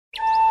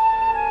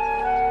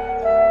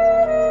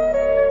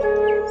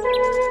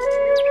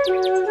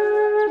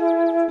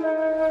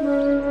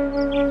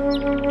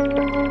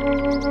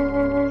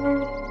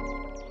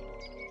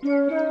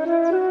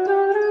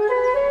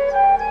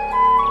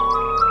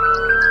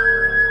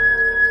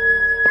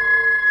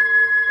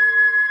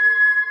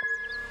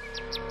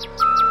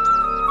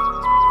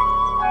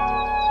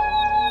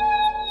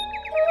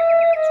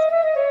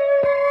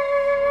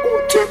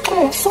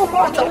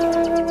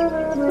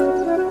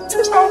America.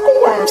 Vocês não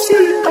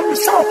conhecem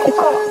camisão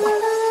cubana.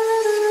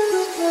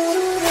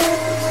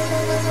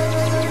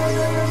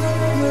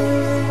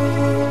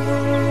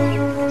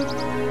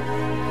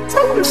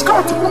 Sabe os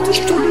caras que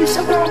destruem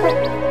essa nova?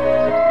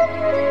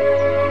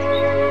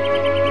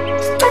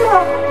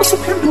 Stella, você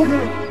pendura.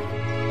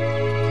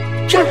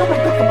 Chega na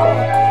minha mão.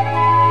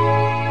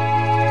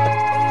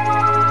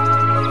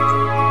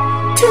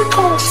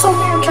 Tico,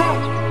 Samantha.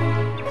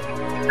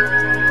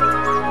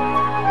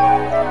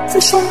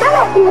 Vocês são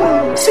da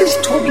rua, vocês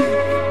todos.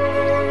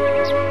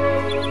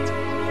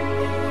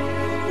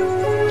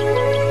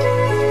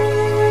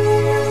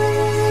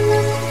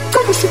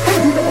 Como se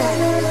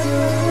pendura?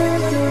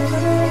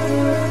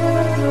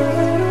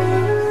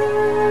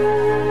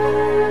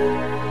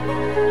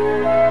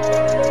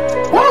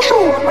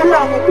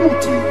 Alama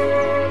Uti.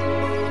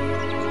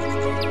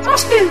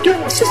 Mas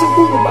ninguém se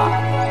segura.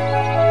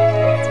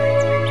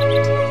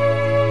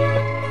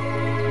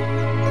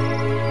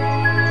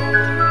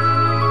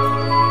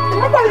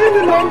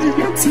 Trabalhando lá de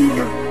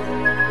Yatina.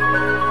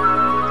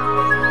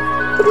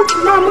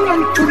 Continuamos lá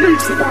em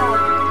Tulisida.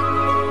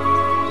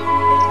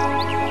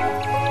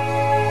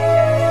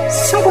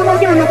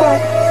 Sabanagana.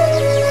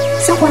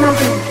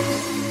 Sabanagana.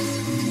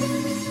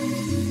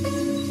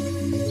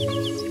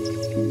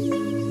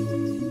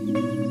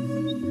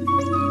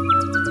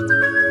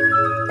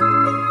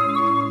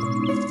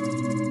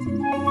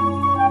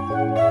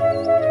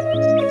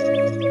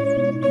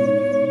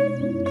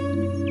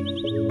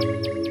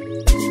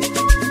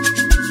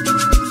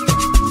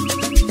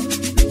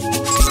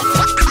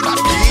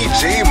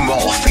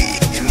 Molfy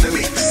in the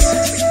mix.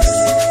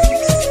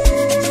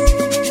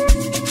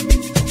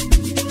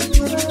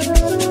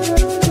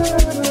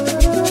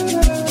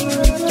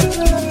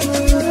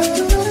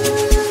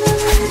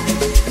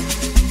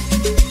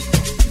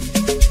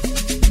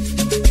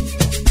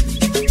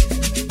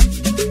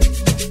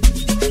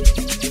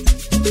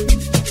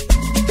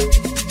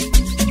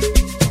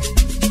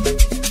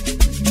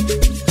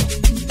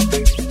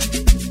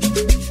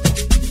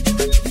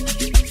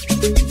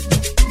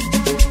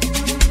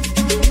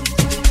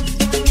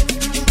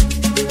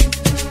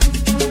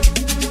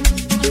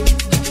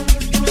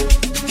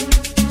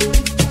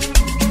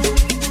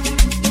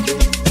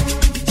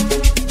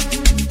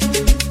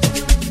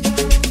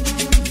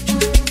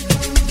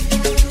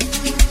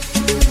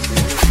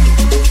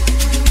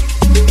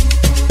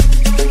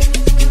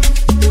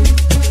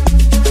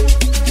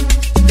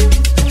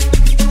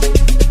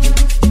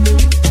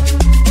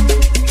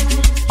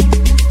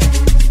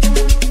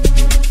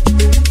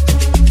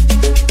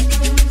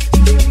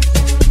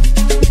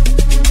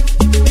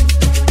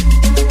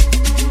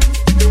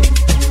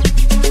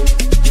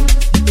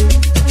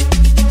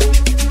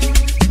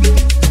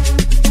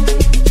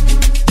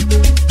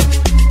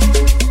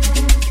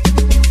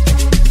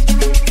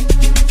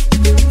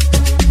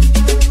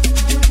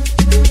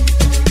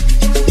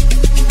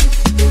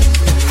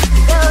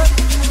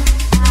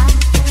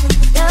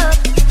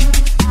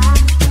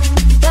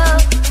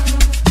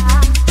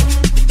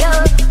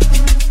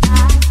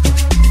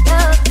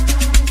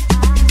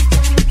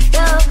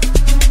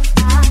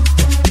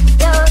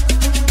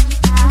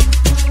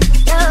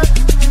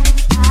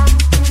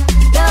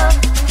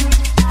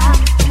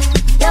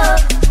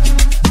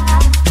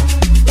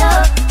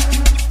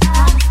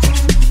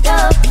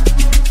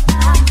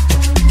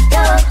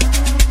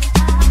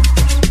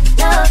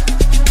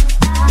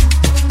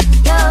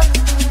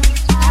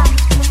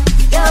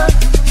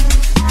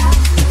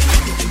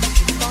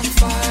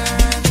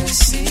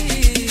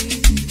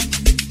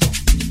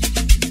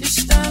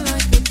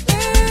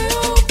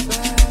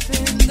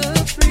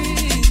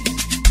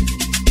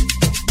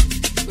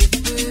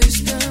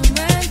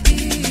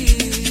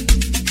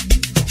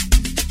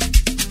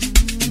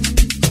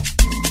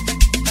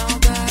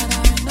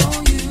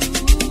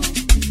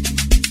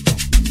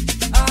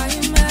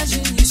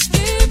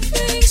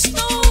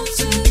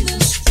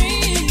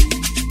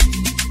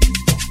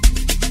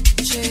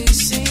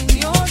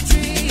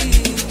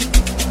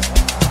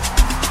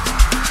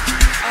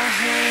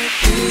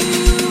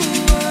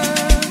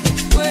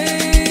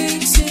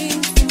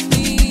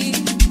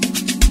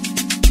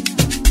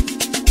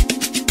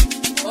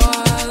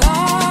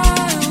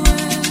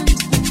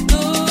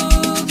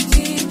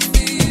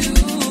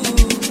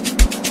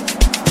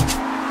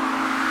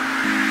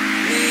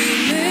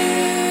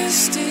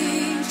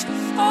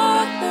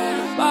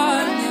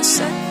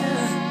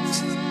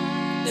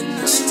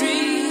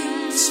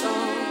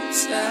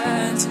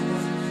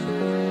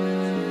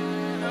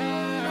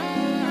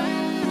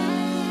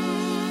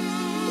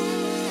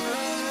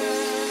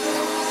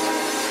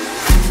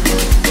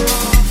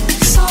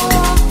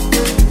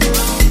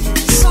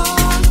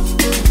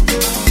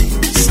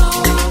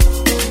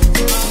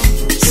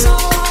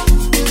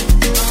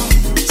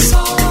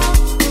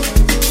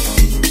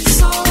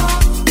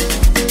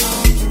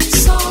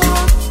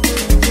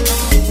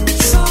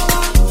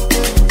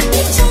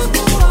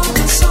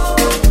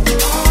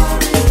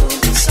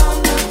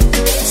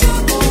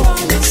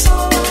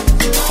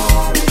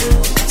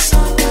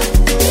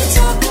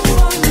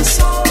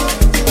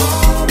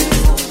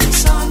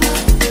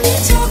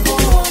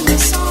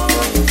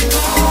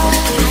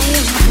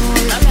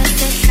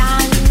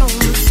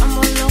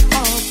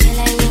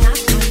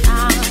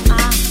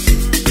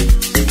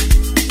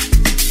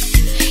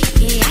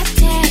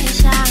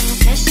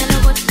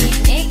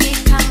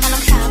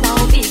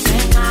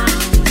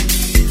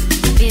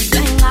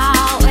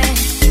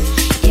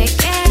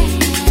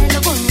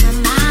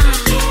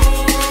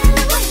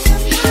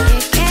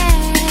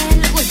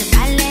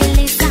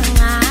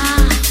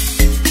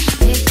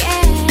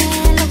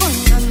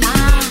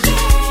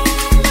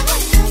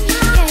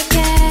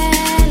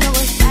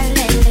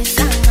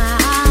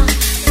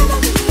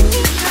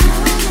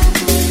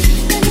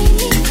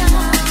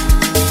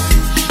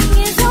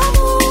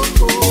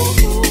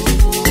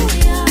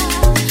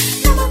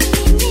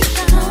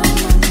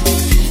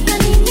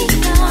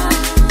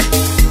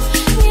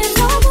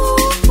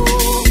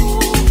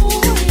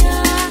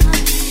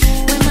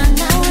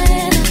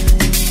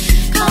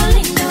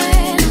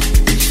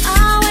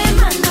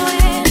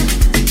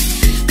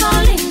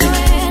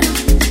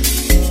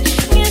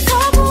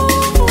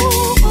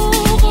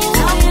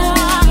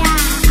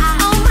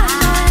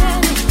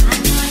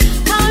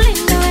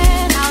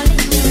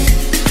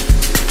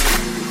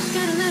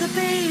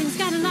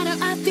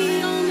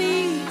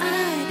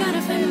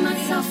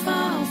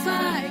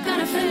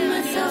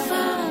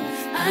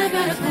 I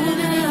gotta cool it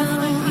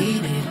down.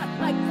 Eat it.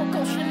 Like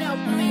Coco Chanel.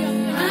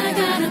 I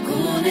gotta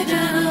cool it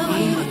down.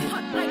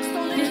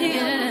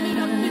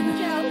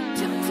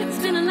 It's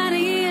been a lot of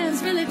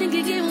years, really think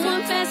you get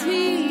one past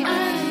me. I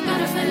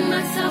gotta fend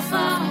myself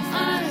off.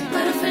 I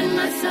gotta fend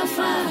myself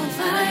off.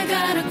 I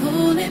gotta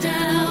cool it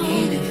down.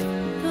 Eat it.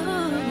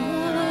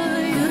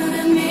 You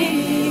and me.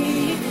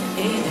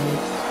 Eat it.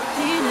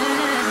 Eat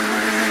it.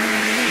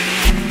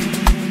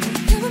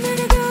 Never met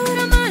a girl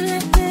with a mind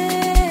like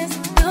this.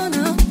 No,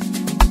 no.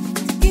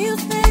 Give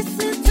space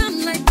and time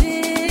like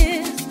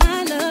this. My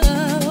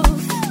love.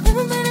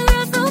 Never met a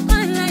girl so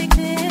fine like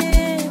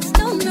this.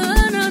 No, no,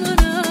 no, no,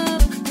 no.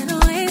 Never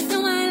waste no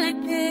wine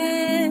like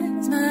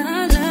this. My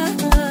love.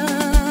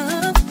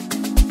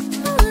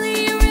 Only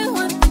a real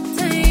one can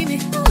tame me.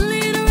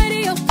 Only the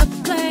radio could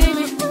play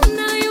me. Oh,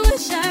 now you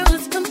wish I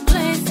was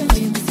complacent.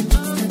 You missing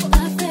bits of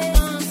my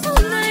face. Oh,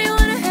 now you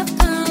wanna have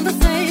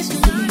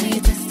conversations. You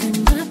ain't testing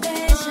my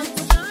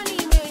patience.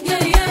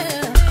 Yeah,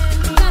 yeah.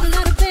 Got a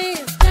lot of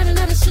bands, got a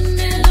lot of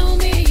Chanel on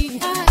me.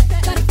 I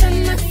gotta fend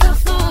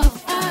myself off.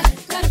 I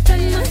gotta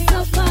fend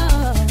myself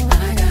off.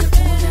 I gotta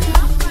cool it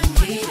down.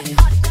 Eat it.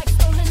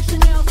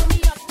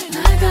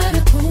 I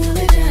gotta cool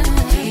it down.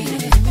 Eat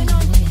it.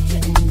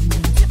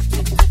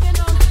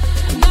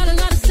 Got a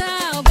lot of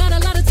style, got a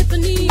lot of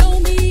Tiffany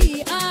on me.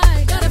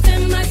 I gotta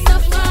fend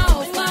myself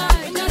off.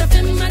 I gotta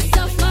fend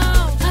myself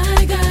off.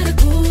 I gotta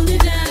cool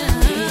it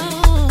down.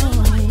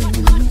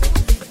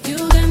 You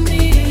and me.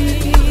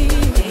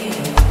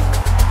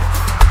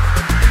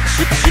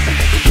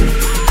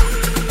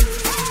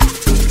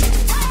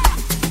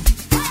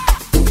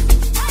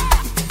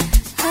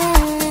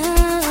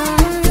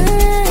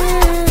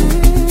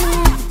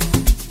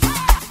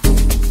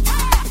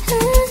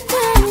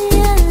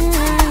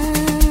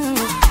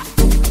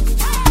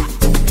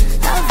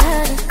 I've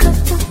had a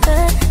couple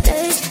bad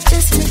days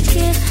just to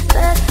get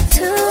back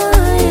to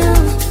you.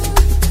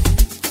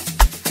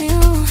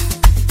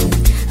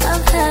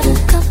 I've had a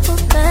couple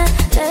bad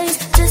days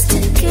just to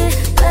get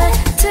back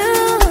to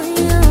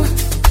you.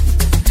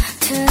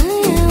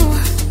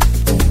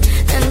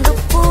 And the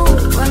pool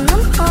when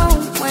I'm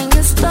home, when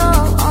you're slow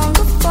on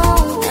the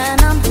phone, and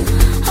I'm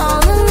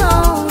all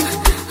alone,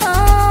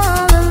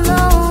 all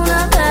alone.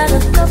 I've had a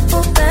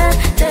couple bad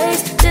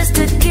days just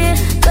to get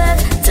back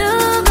to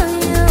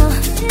you,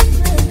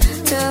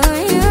 to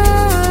you.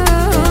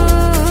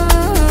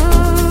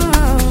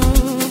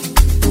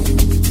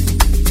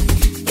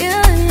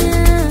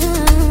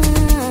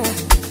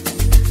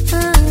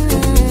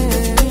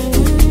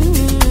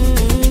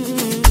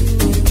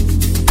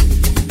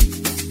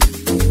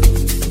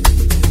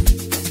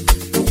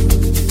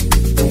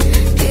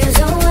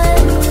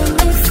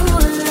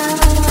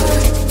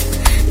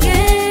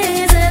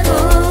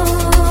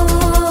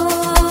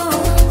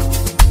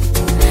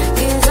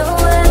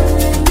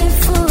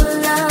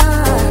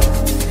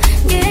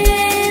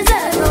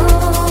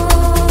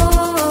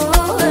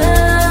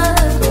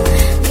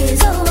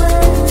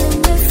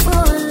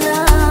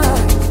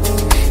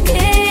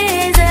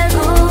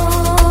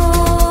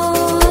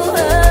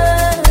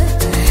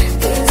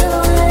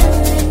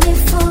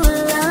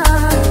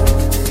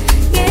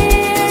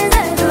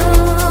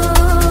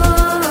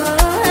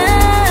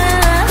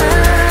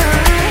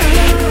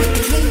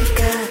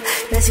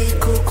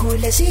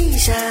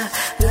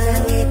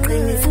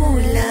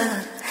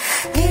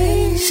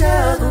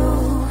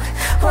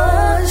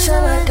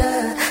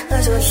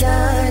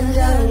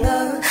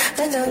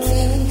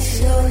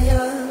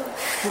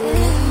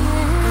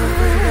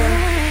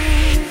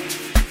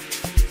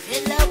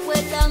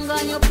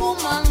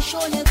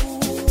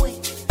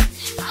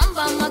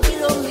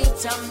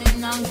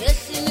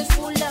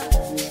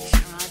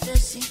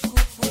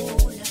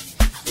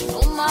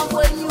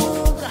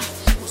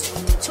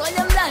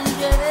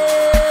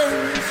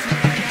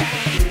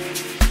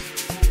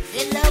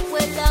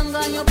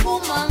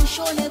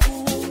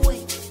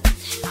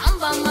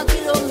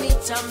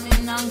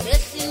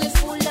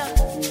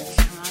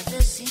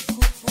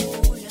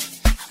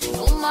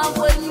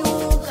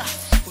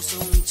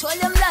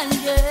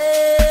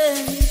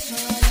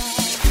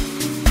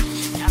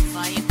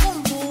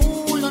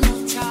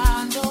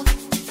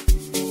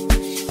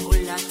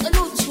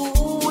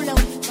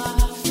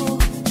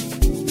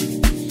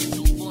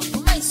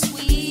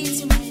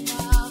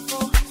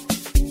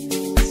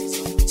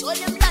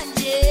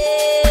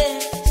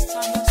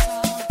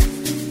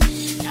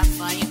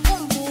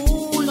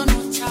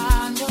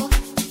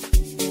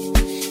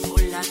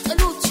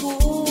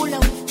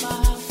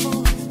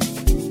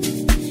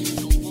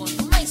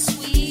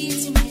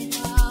 Sweet, my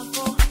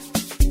love.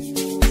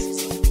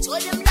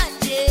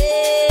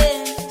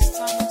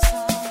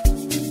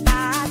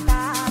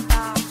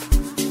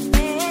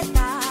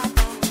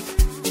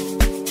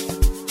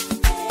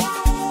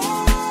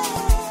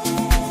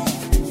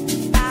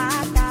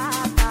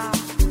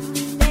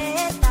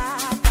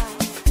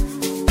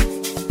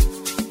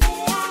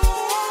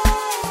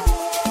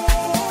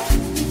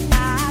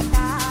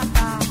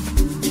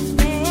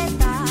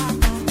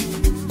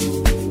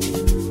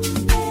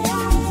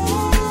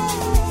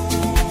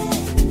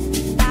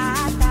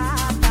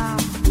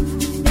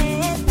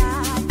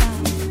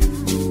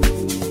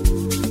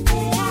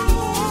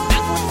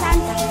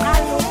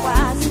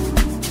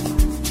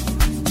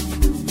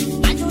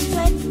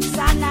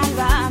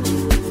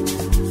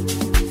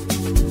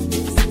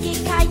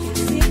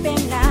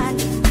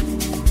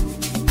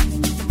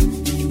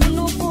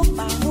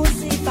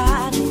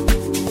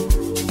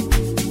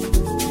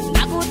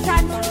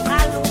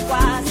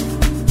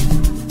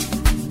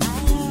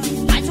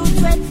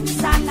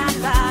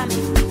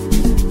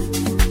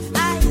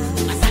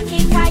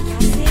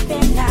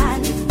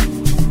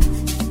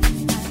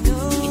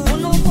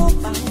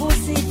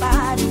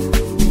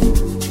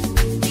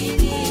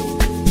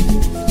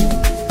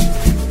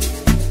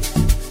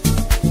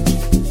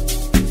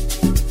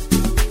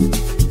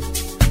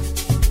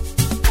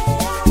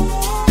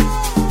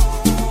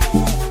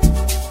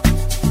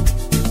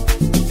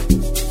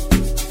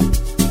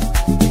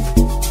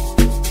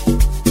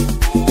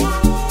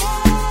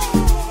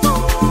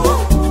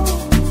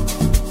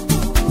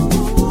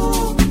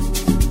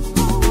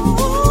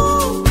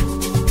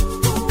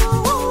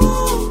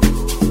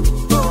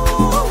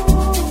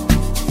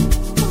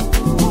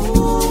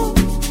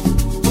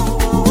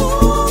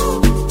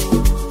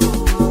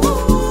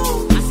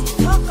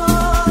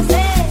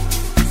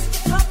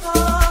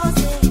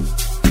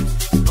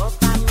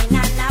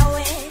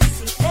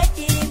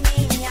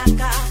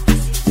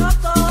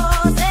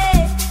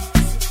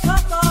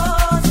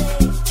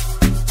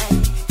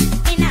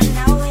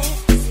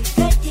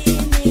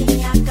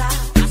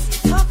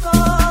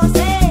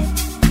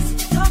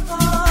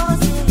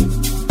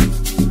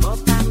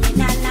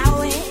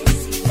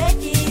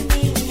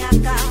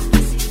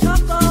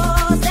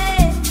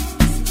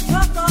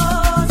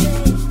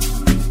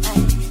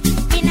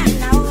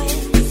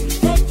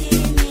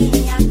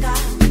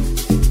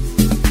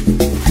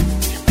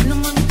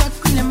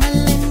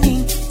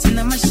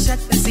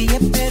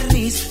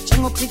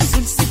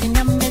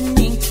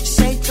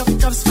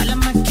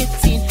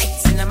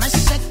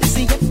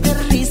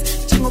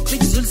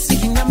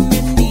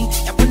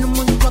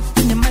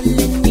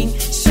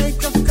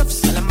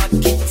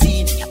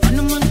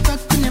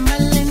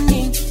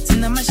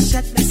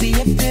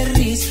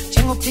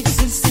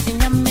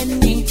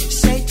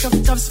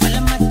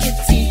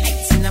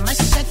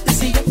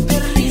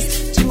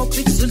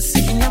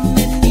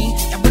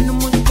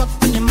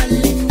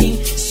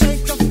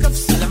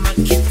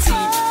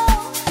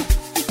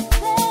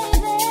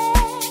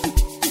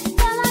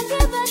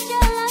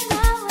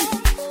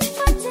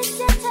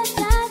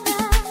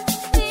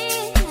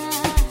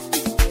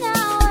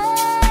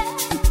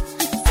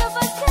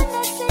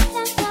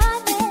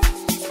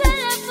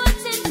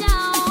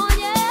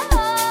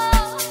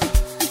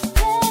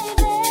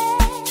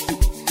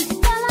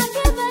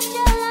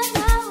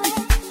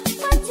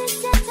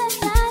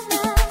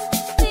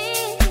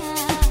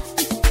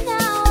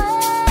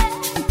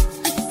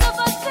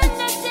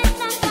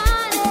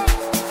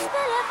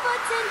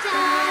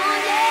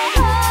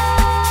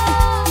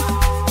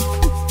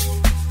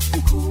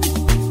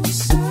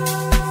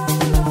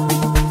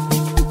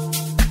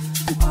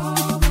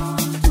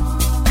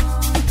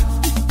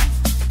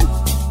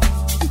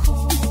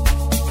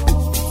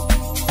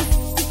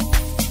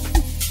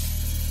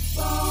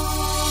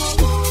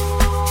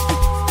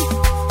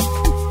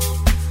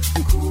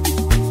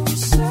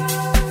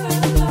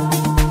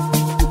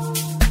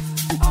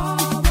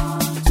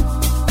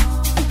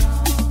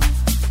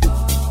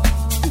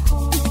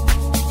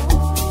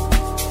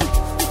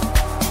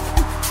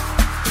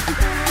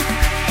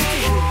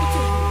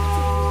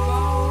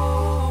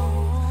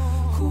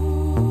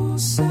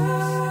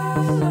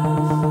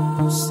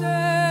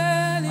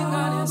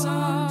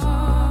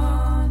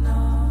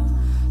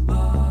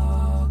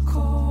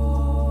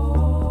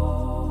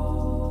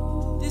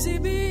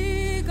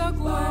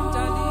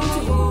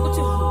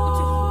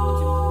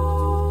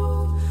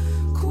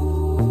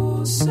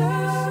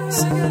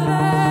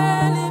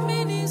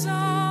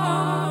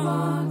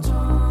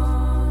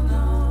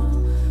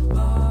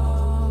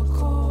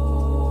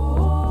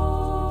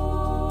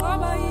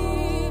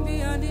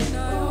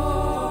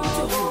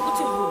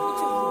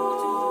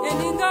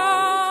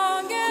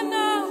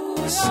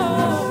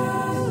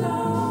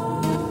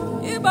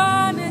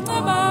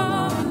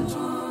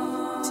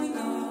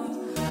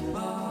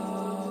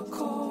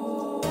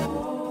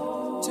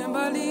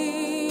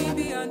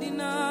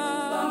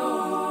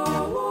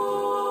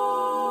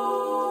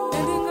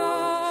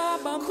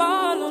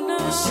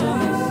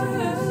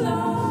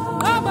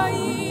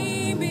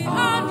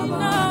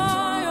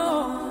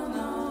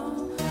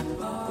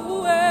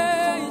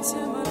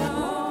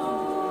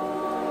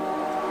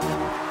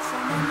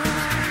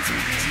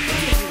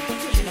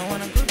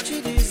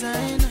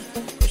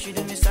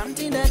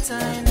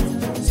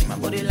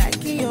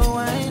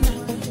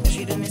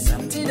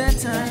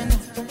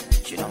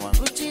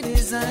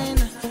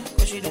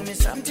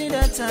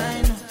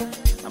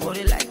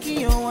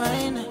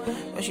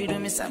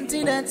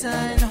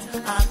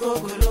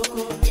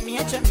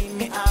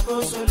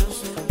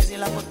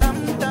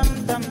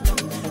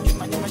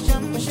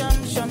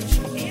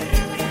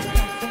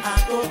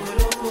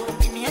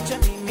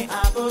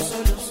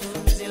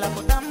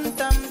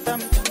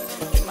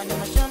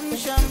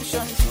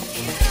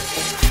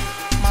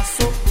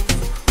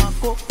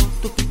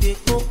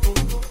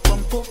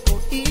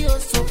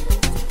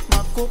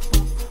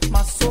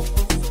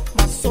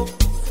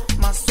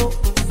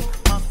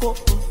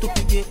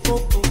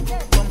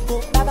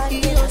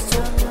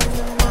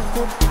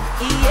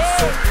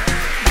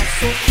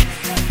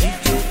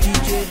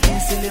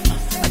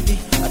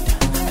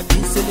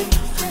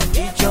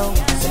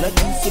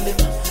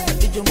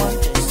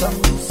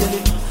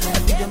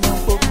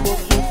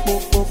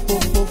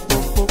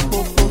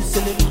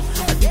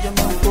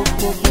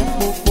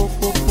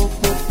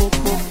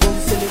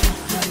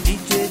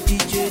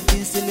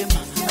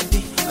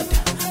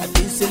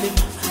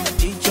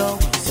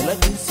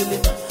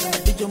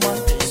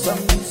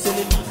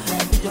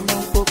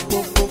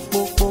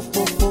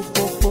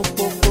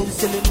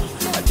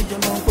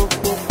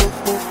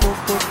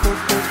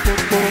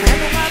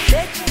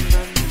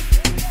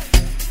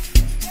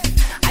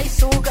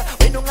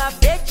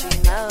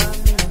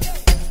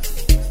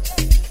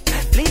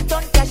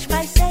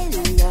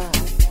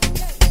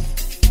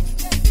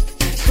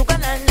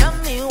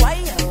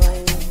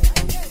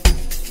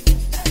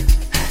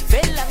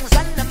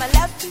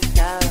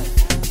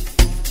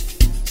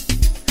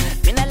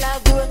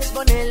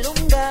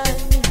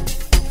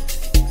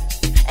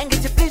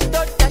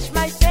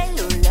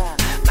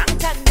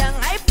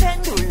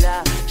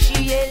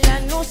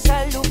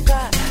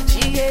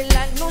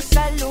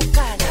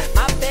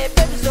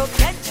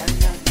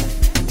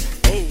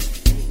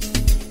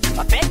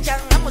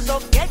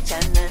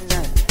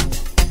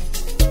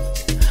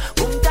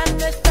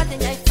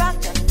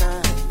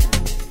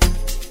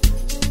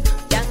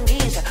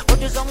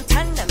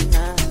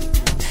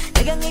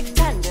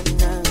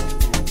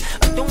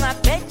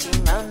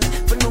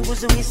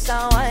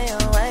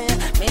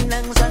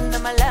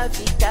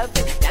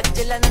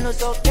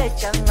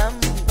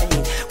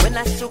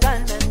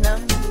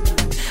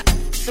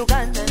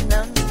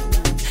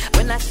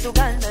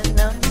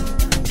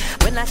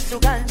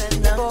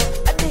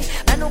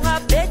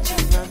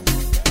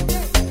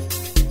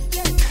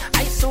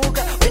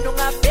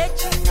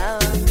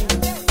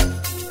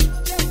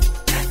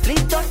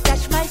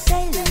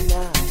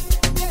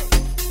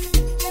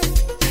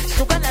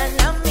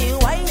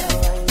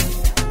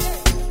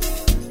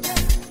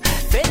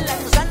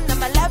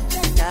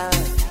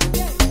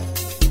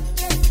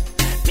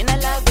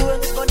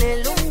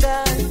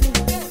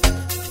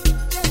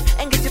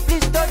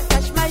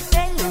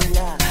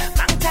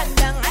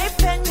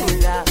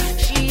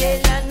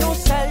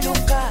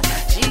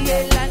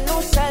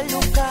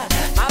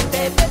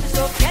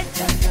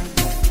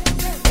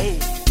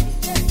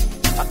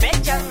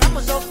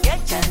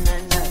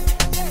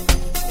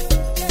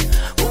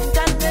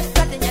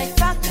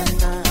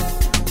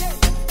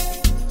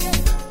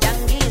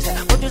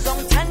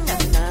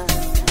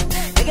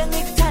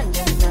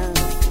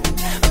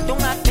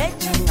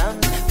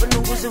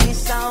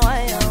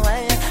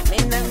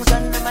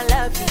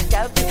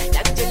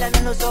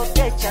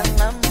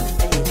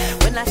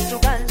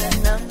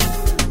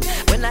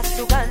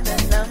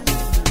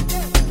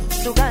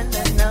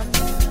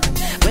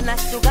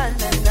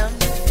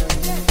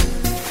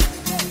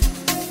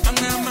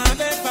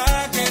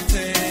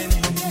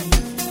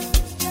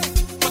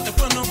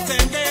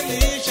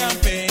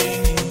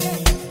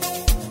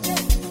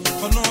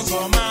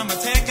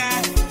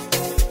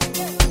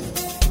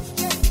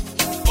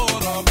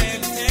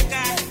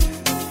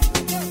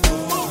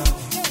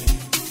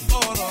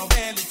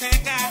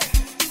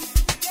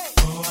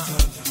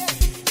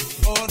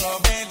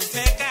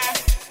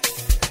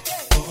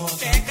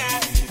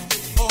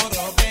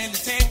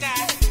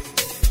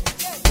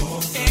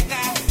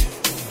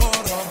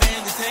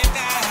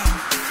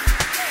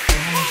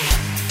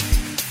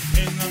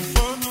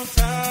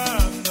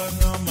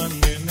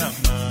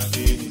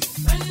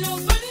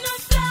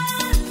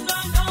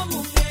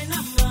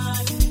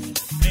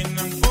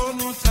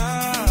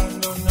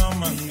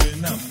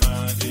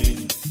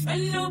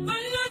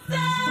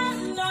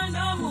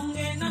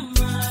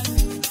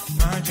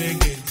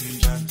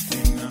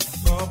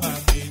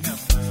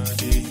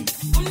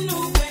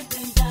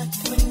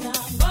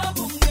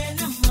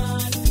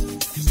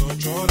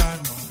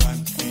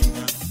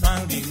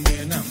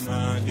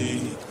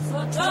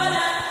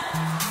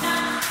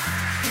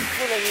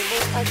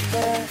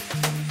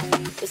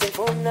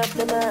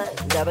 after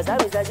night. Ndaba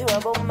zami zaziwa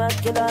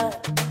bomakela.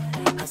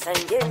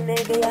 Asangene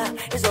geya,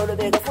 izolo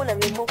bega funa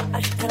ngimuka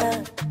ashtana.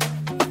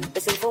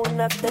 Bese phone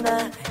after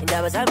night.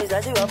 Ndaba zami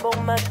zaziwa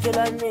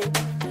bomakela ni.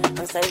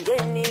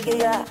 Asangene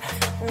geya,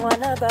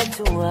 mwana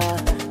batuwa.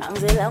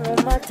 Angzela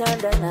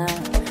ngumathandana.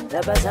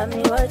 Ndaba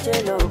zami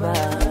wacheloba.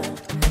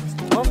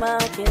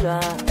 Omakela.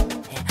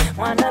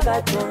 Mwana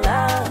batuwa.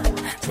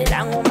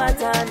 Angzela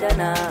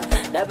ngumathandana.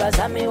 Ndaba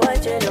zami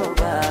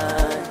wacheloba.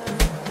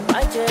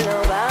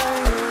 Wacheloba.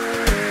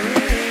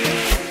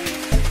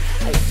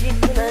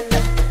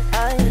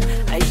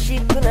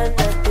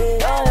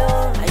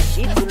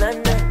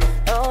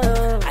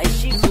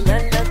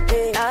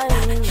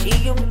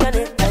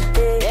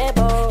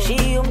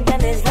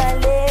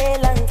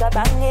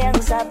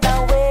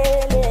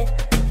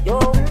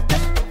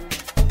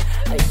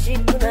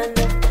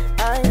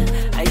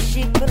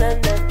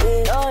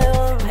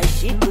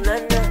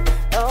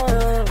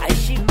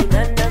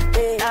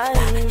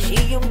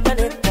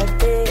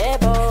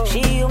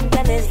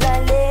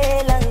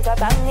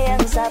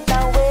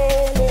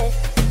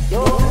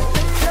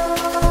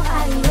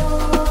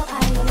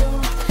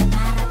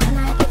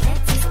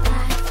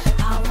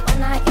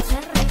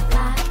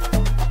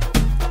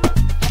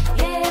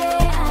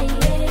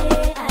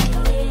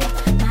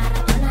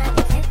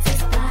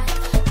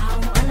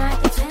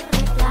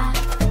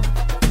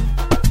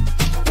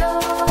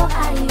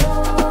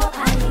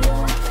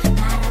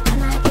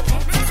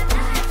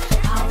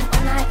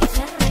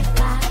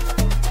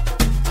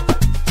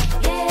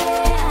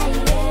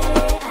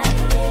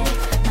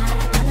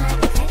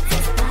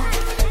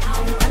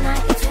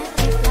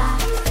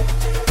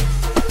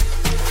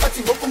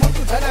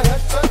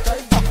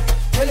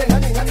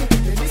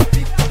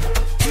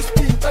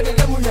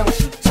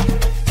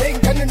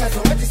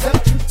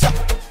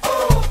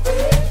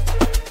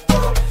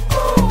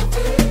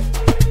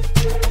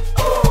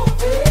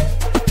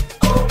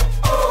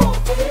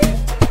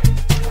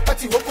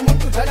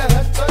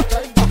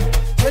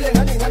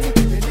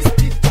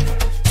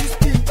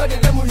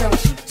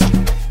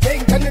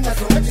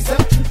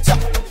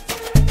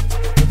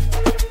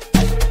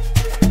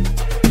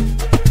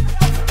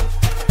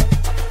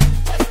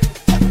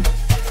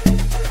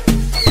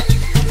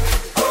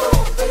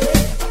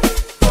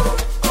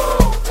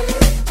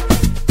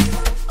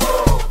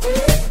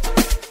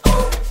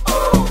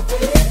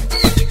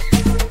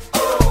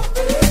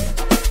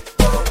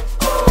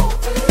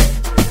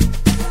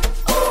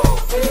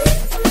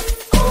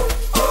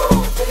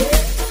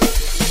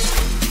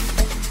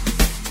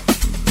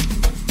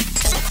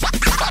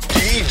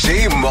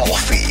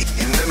 Molfy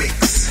in the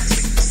mix.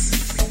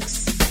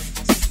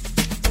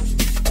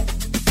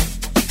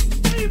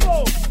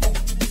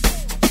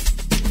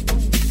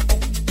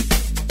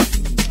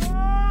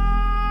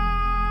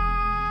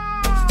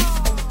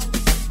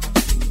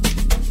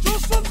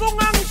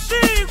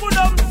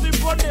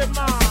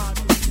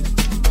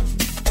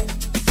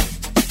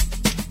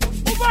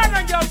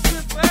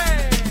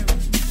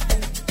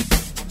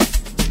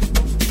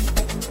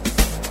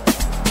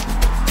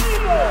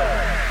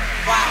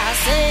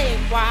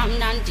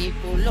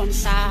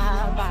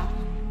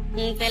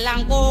 Ngicela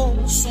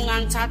Nkosi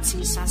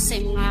ungangithathisa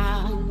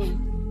semncane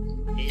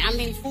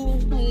nami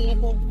ngifuna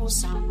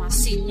ukuphuza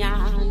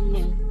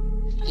masinyane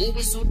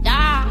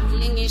ngizudala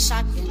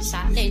ngishade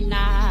ngihlale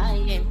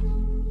naye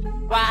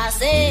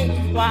kwaze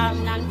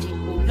kwamnandi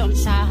kulo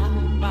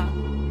mhlaba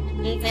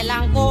ngicela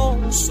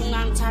Nkosi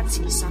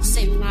ungangithathisa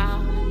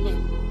semncane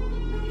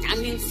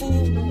nami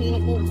ngifuna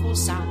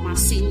ukuphuza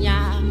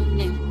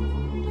masinyane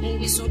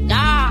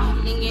ngizudala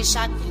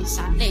ngishade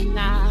ngihlale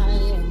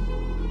naye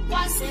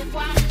What's it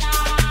one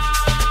now?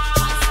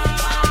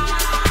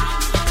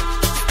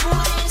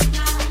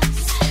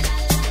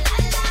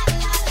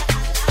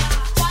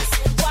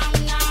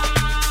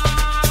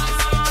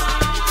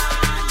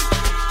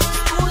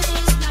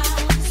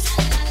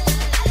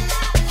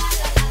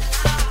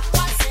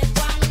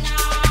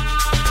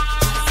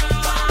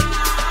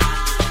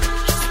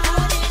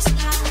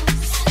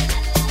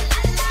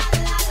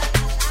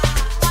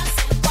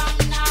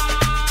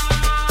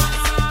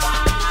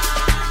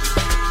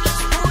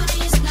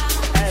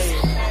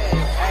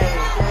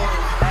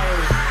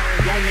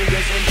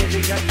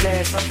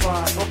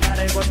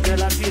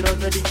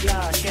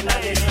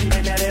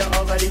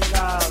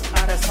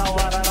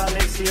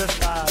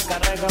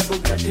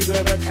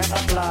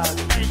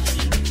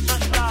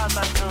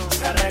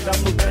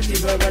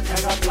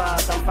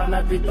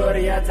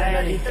 Victoria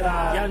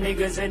Tayalita, young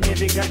niggas and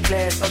niggas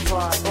class of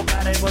fun.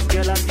 Okare was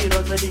girl and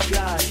tiro to the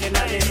class. She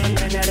not in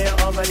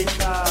the over the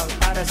top.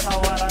 Ara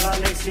Sawara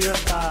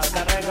Alexiota,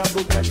 Carrega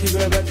Bukati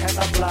Weber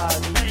Taka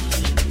Blood.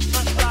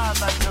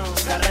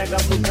 Carrega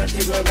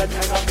Bukati Weber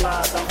Taka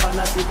Blood,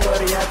 Fana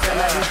Victoria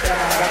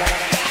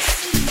Tayalita.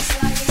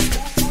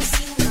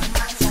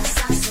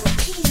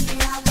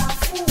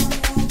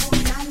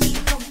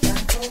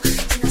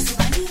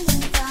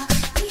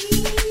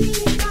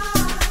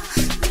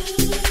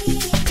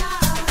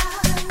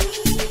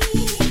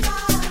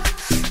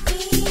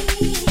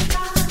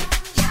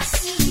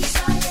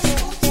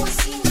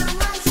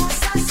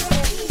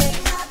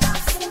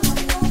 Full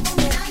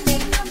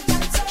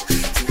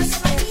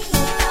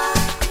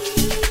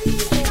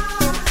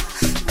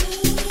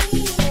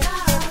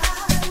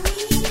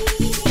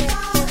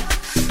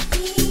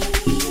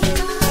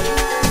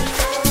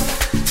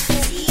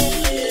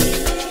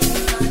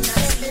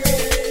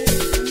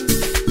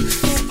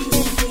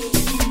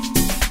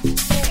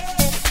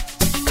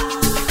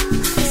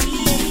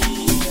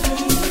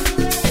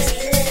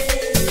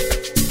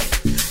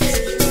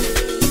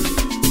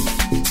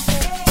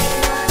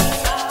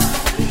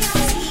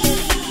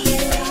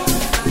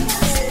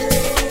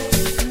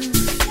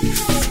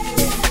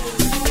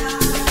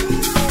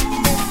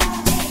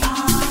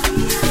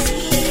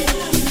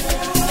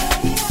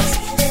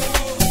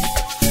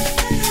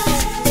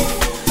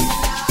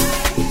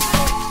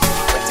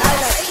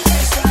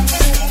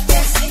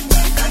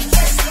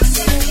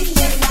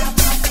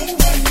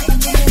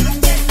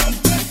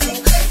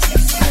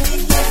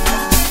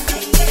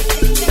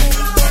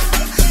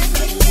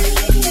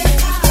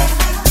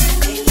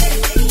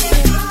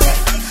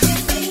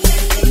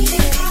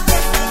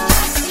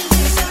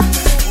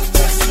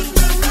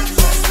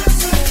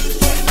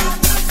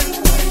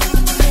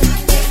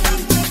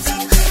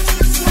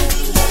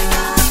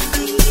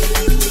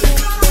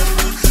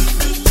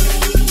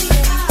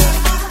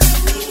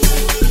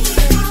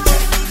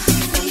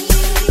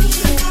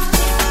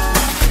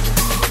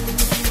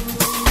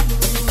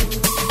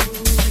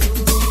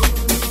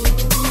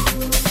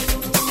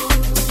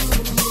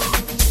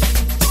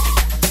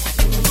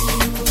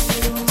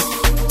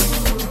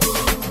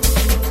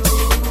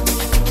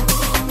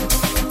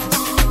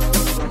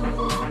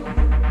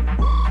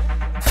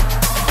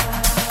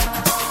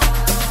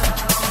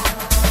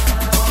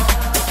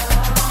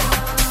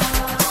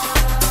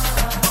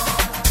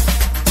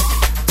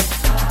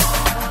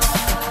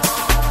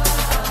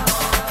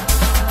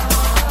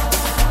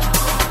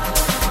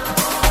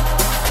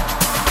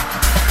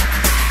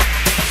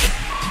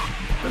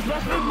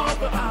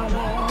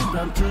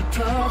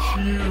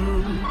you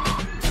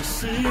to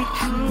see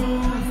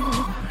truth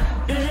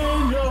in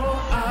your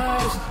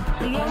eyes.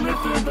 The only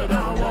thing that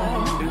I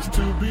want is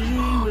to be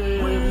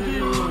with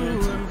you.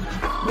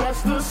 Watch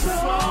the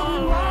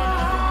sunrise.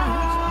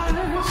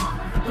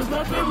 There's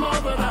nothing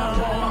more that I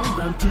want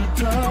than to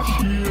touch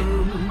you,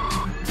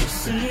 to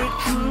see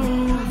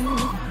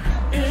truth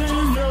in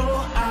your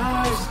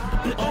eyes.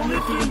 The only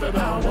thing that I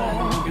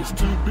want is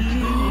to be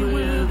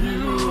with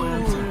you.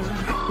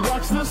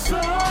 Watch the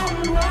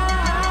sunrise.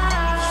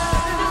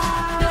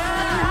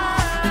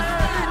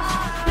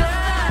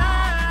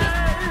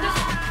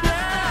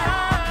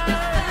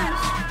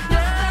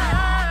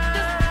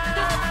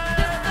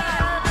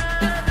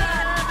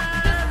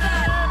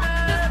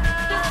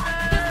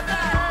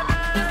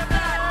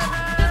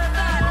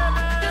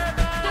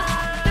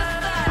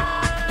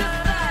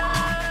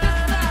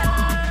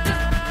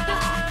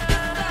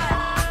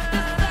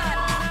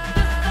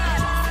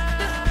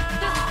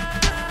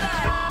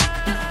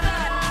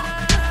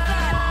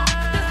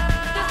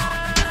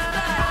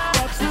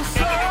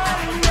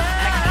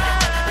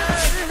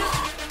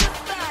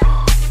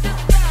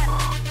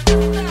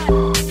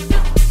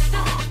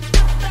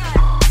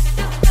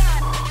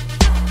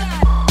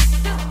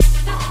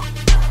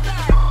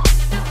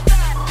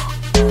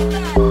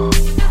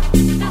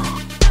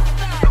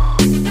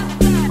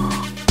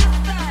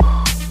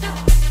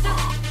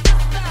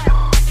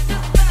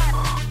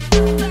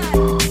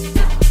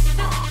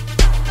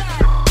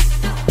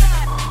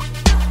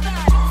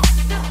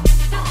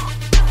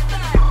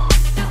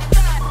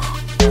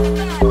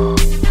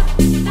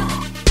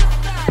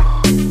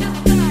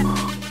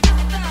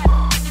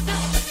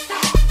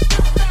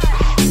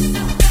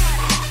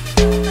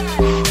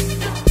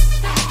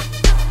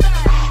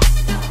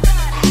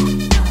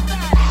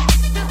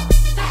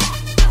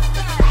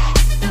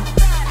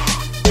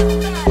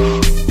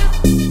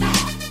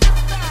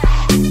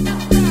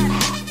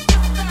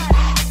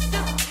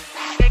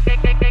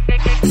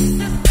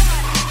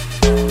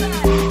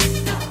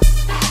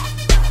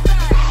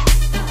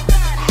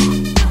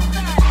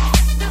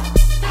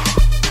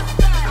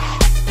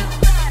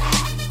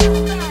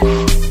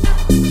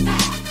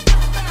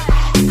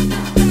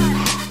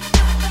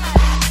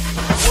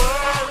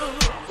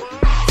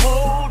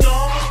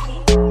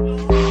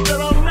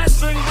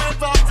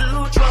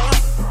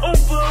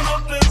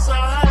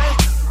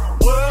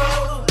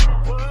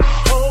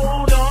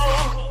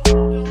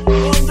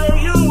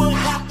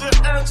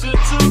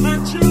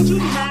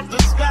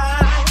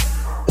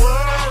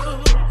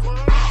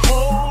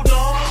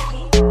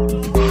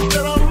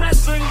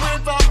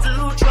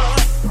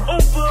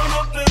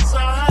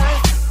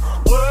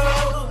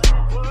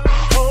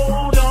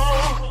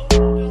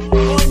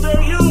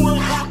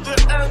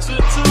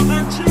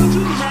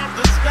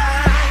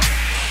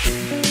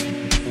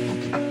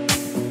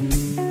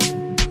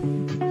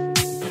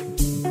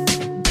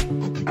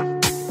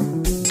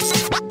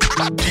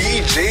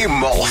 DJ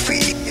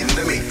Molfy in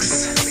the mix.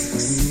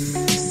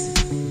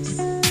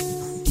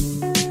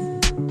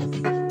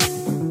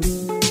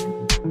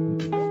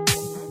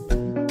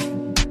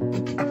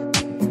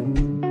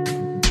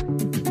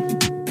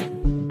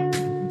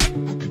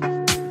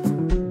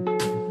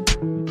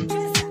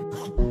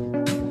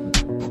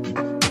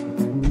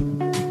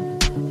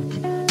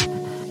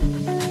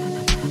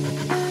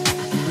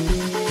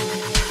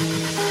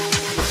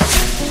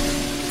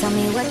 Tell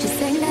me what you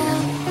say now.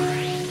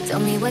 Tell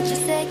me what you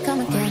say,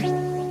 come again.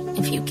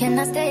 If you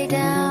cannot stay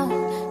down,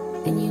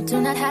 then you do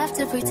not have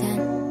to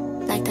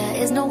pretend like there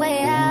is no way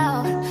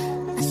out.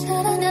 I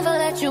should've never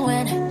let you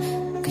in,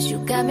 'cause you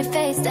got me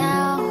face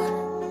down.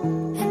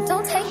 And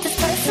don't take this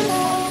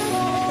personal.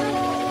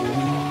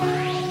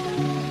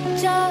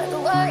 You're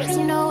the worst,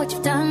 you know what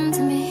you've done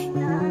to me.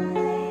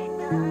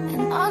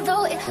 And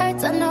although it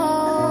hurts, I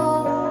know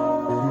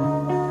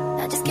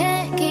I just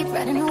can't keep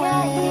running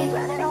away.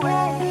 Running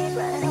away,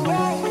 running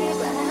away,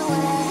 running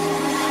away.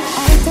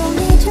 I don't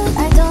need you,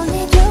 I don't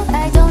need you,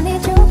 I don't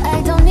need you,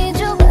 I don't need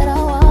you, but I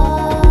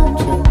want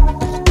you.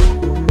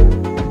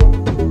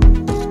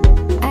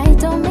 I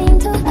don't mean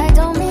to, I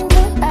don't mean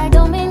to, I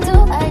don't mean to,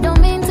 I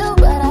don't mean to,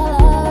 but I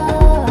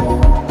love you.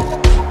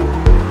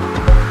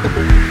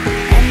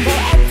 And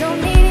though I don't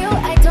need you,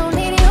 I don't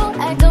need you,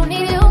 I don't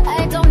need you,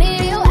 I don't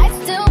need you, I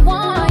still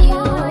want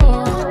you.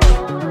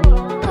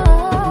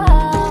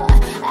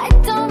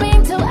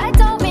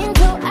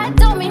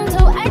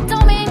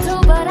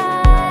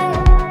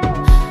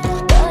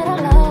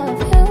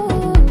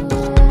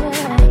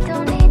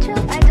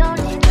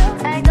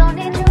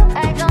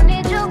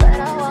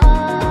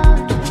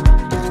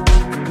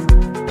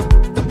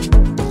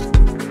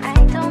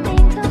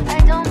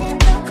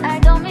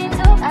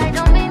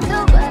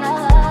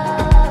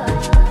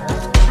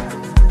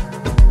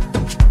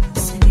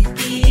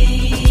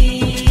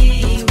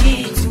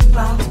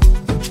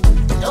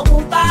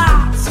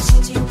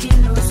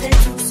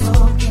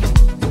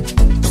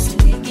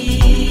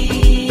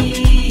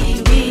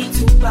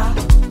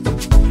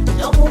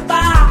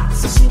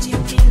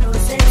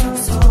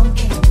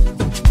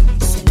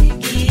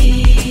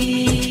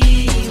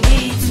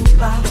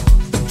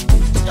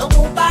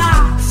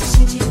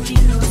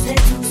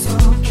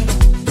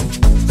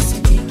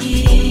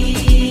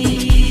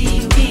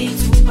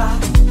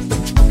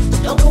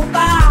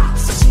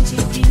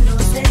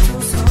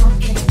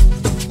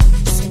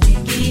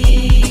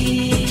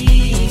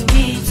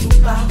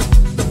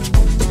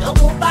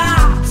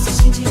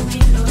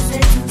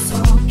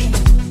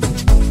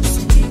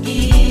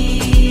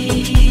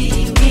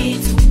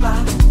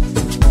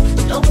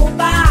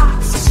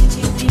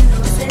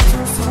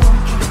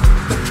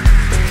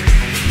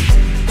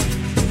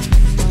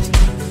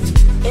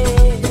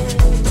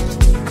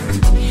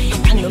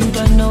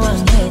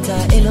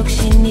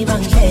 elokushini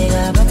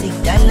bangihleka bathi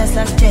kudala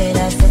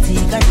sakutshela sathi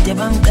kade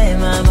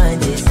bamqema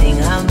manje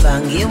singihamba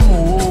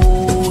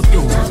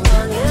ngemoto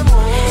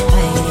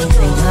hayi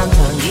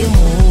singihamba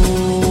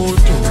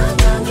ngemoto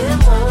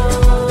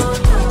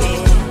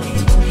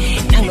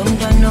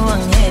nangomntwana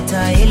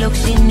wangetha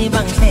elokushini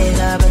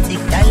bangihleka bathi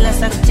kudala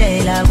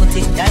sakutshela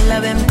ukuthi kudala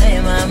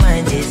bemqema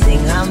manje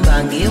singihamba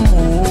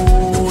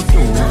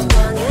ngemoto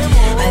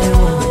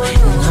ayo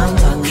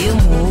ngihamba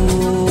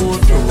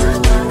ngemoto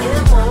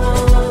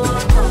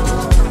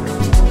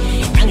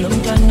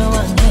nangomntwana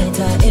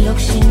wangetha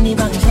elokushini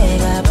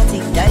bangihleka bathi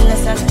kudala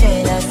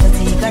sakutshela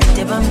sathi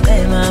kade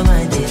bamqema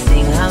manje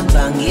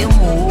singihamba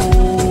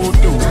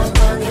ngemoto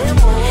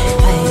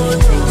ayo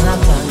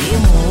singihamba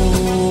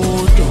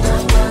ngemoto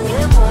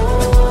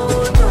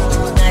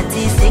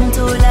ngathi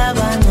sengithola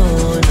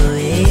bangcono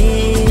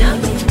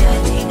nami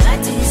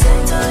ngathi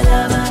sengithola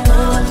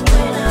bangcono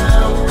wena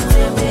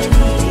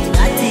uthembekile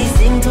ngathi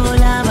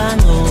sengithola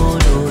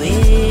bangcono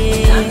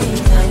nami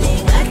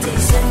ngathi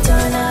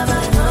sengithola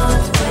bangcono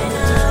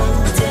wena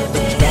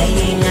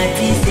uthembekile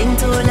ngathi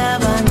sengithola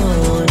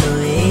bangcono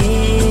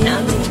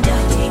nami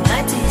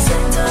ngathi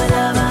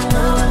sengithola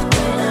bangcono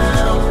wena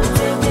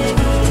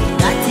uthembekile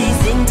ngathi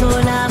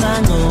sengithola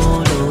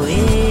bangcono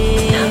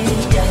nami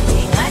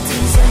ngathi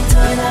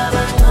sengithola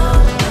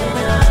bangcono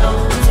wena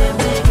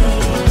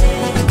uthembekile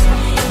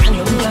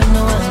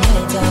angomntwana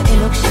wangetha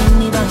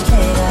elokushini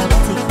bangihleka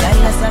bathi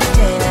kudala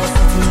sakutshela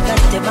sathi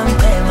kade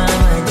bamqema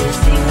manje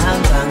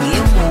singihamba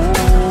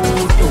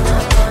ngemoto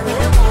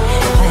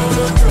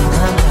hayi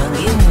singihamba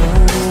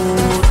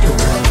ngemoto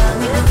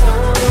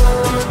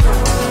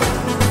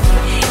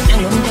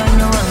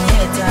angomntwana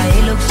wangetha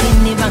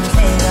elokushini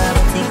bangihleka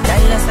bathi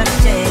kudala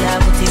sakutshela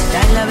ukuthi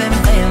kudala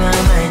bemqema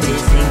manje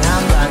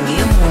singihamba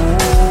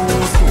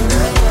ngemoto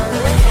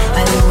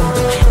ayo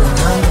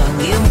ngihamba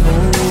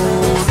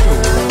ngemoto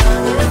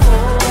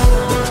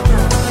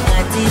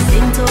ngathi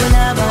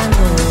sengithola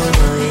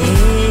bangcono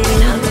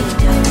nami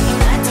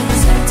ngathi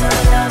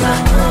sengithola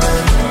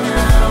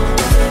bangcono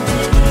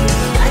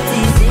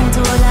ngathi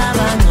sengithola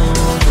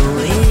bangcono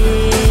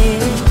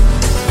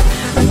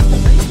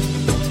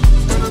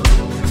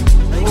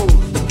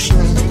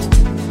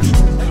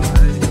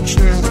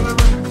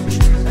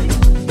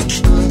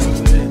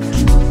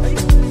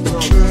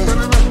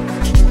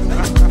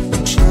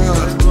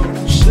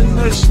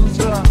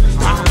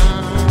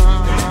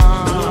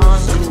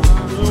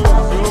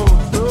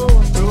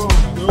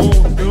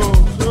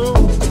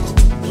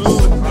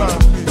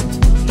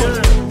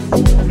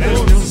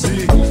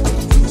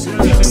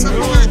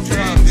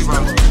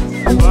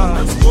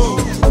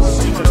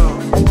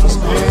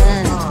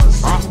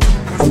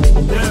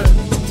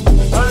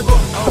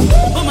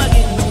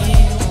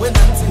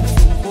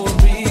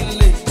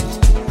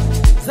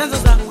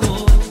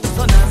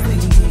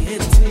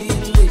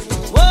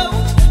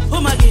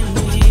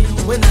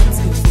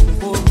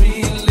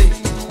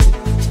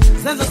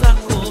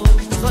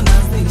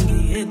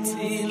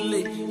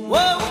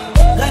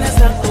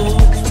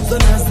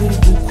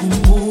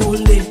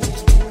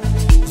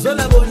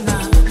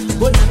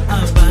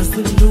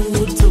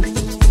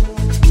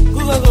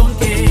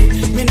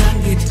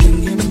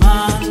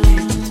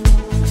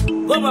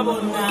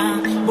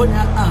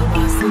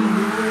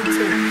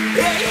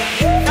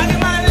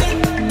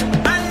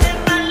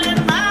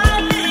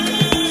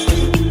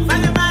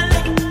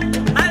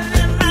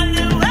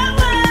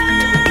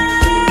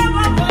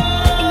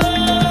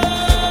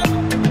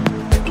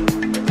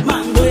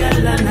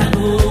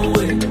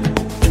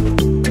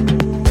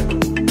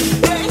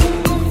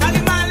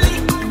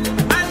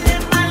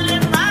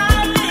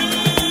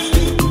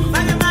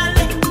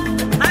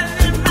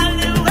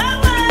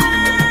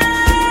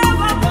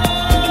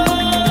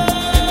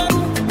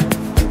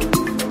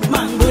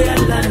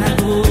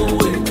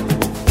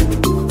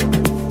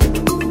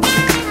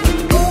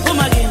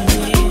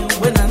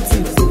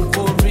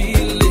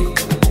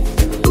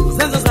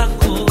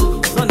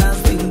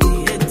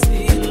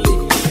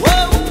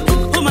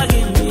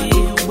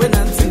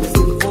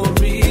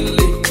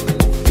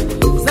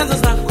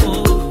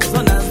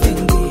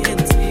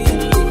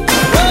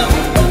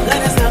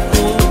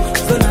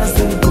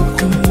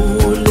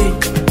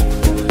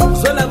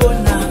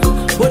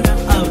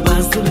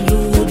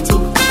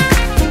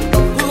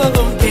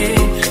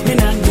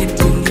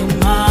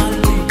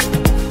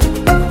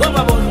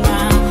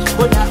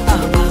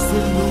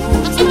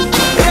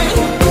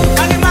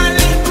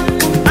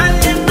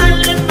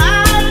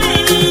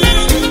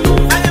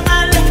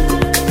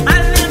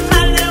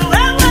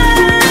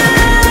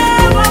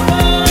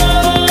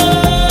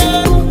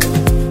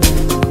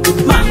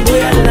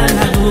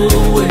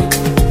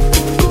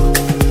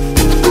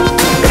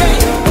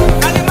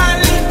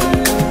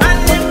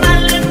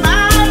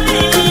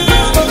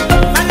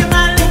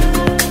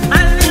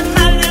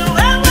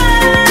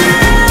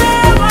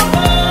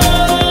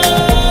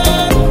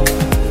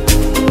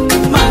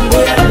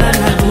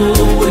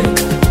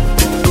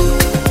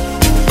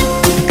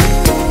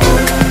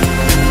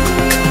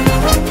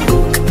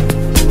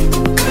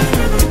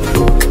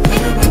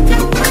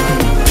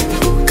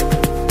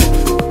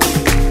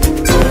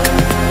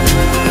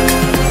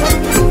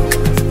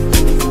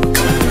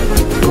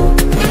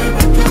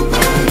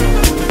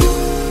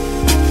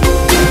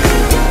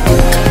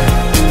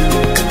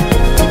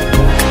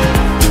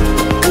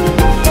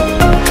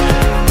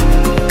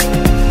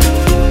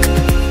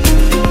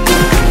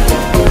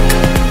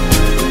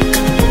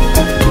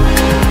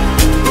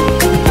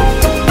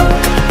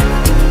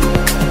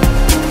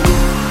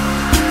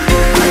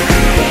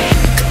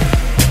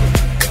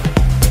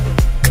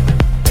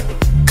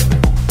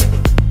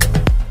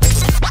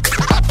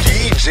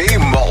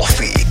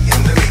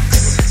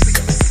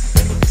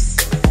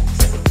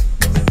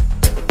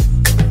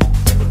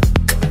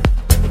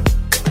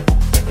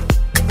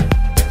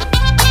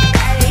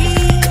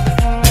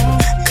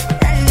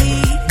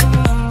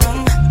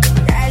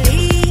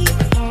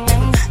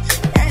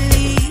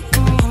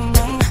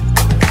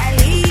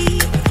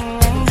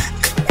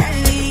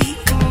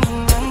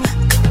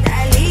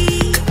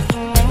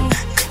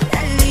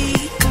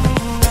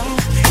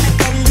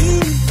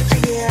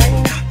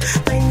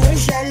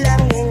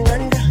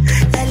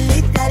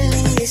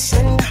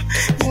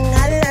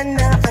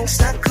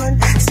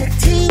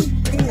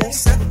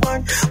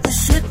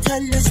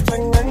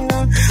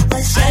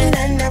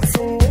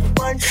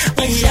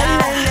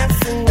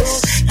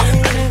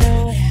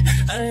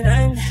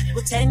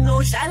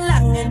Tengo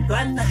salang and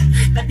Guana,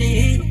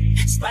 Kadi,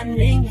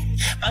 Spanning,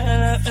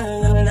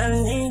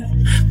 Bangalang,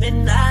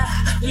 Mena,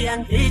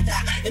 Yantita,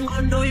 and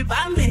Mondoi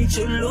Bambi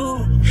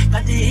Chulu,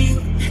 Kadi,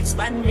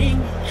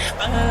 Spanning,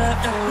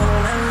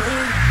 Bangalang,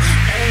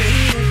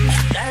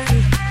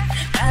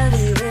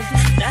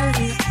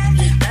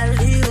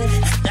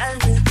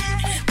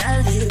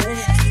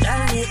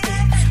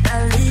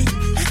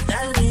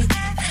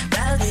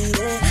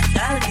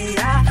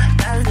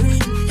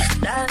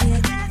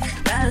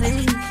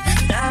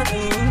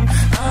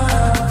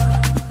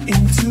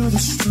 into the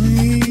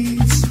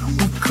streets,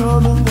 we're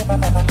coming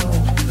out.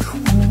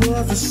 We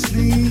never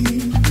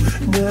sleep,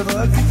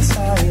 never get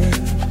tired.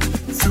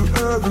 Through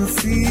urban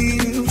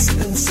fields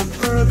and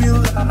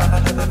suburban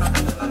life.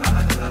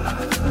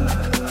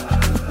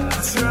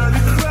 Turn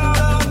the crowd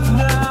up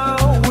now,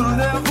 we'll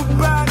never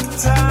back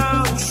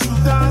down. Shoot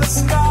down the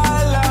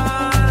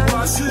skyline,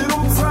 watch it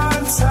on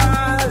prime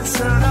time.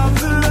 Turn up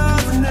the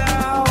love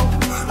now,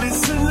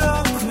 listen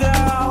up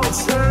now.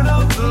 Turn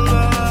up the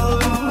love.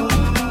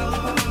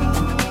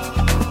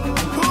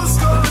 Who's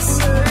gonna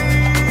save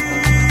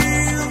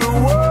the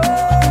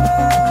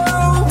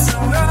world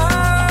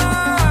tonight?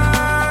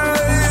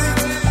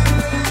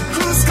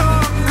 Who's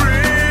gonna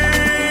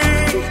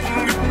bring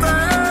it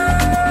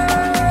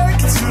back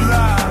to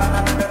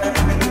life?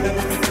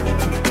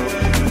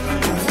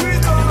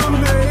 We're gonna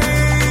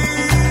make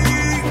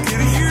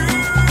it you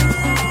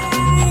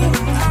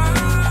and I.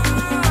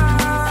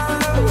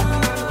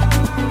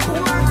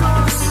 We're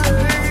gonna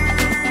save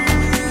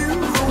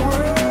the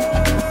world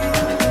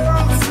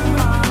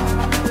tonight.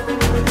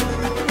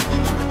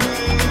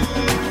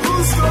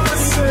 Who's gonna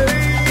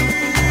save?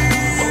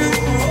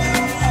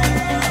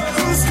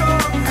 Who's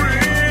gonna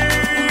bring?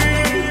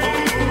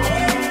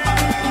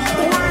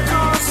 We're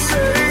gonna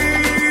save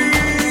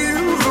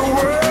the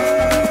world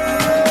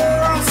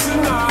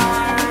tonight.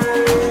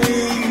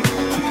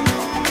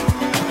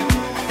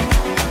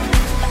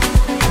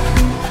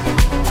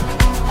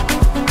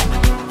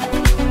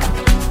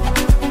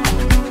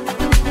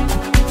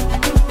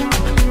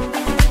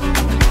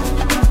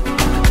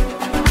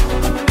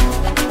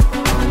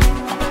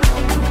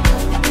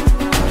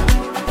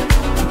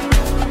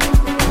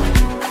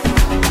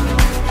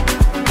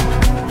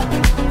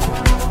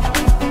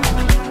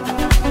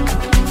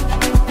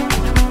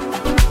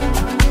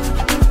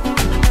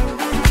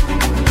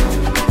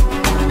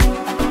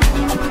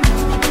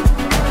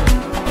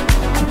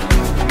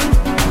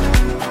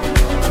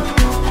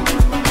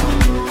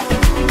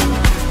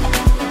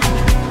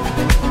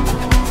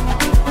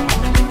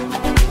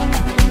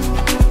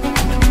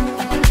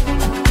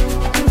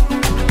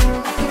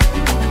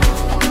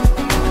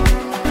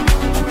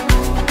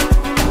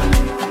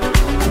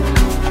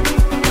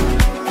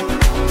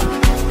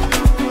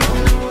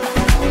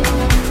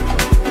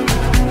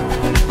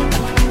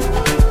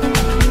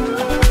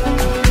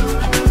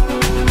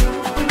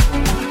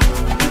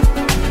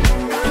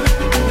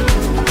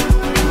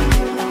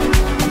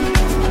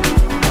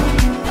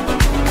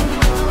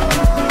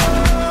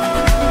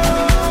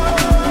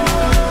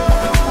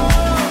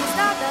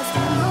 Stardust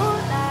and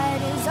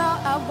moonlight is all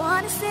I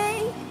wanna see.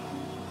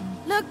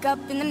 Look up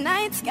in the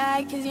night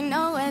sky, cause you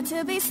know where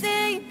to be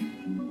seen.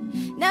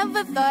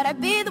 Never thought I'd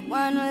be the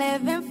one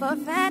living for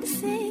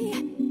fantasy.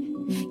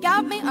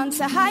 Got me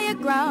onto higher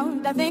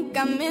ground, I think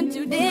I'm in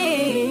too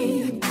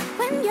deep.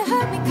 When you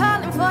heard me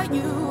calling for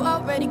you,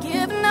 already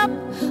giving up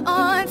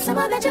on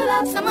someone that you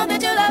love, someone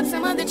that you love,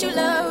 someone that you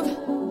love.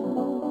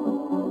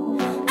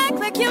 Act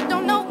like you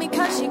don't know me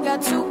cause you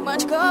got too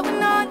much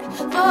going on.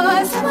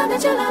 For someone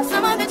that you love,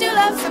 someone that you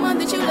love, someone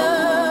that you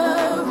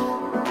love.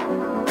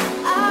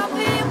 I'll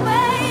be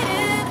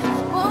waiting,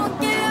 won't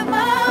give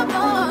up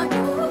on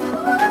you.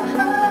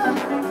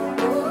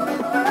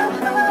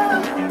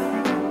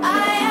 I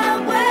am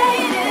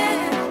waiting,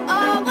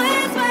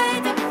 always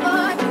waiting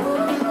for you.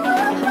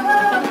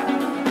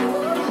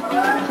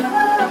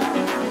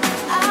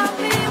 I'll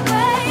be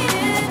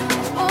waiting,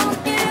 won't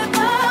give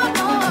up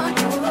on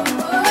you.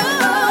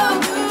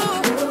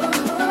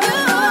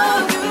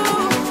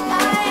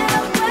 I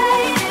am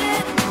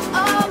waiting,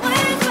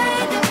 always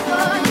waiting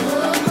for you.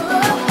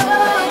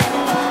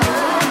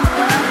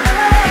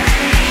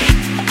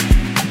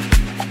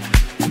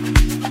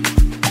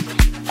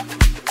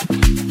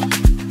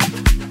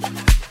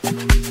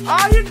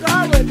 Are you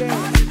going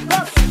there?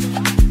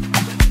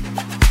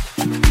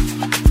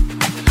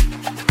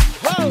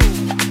 Whoa.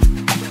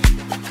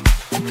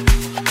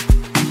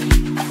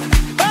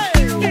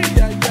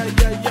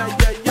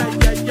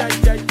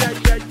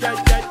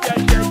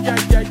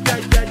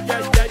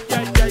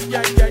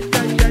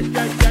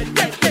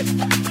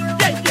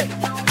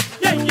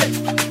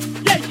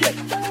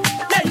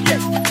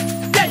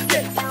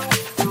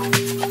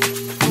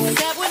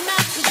 That we're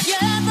not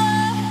together,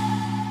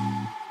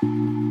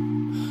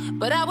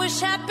 but I wish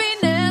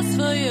happiness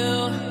for you.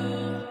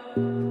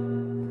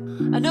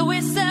 I know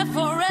we said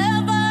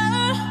forever.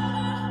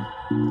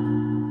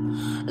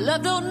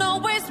 Love don't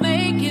always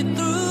make it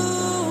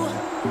through.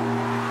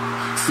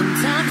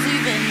 Sometimes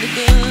even the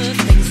good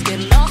things get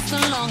lost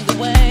along the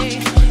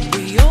way.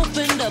 We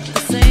open up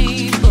the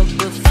same book,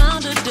 but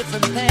found a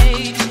different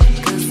page.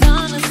 'Cause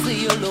honestly,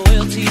 your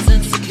loyalties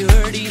and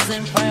securities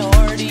and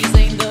priorities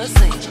ain't the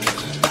same.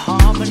 The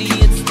harmony,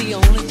 it's the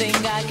only thing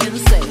I can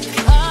say.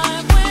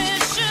 I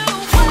wish you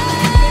well.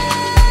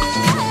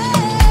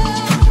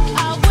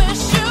 I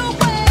wish you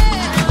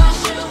well.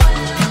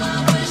 I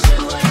wish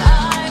you well.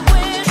 I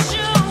wish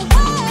you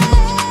well.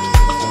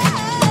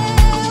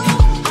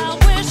 I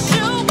wish you well. I wish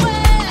you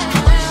well.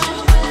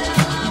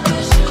 I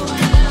wish you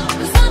well.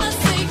 'Cause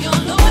honestly, your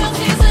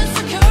loyalties and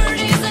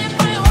securities and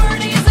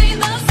priorities ain't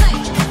the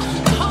same.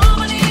 The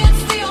harmony,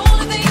 it's the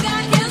only thing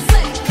I can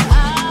say.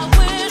 I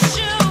wish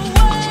you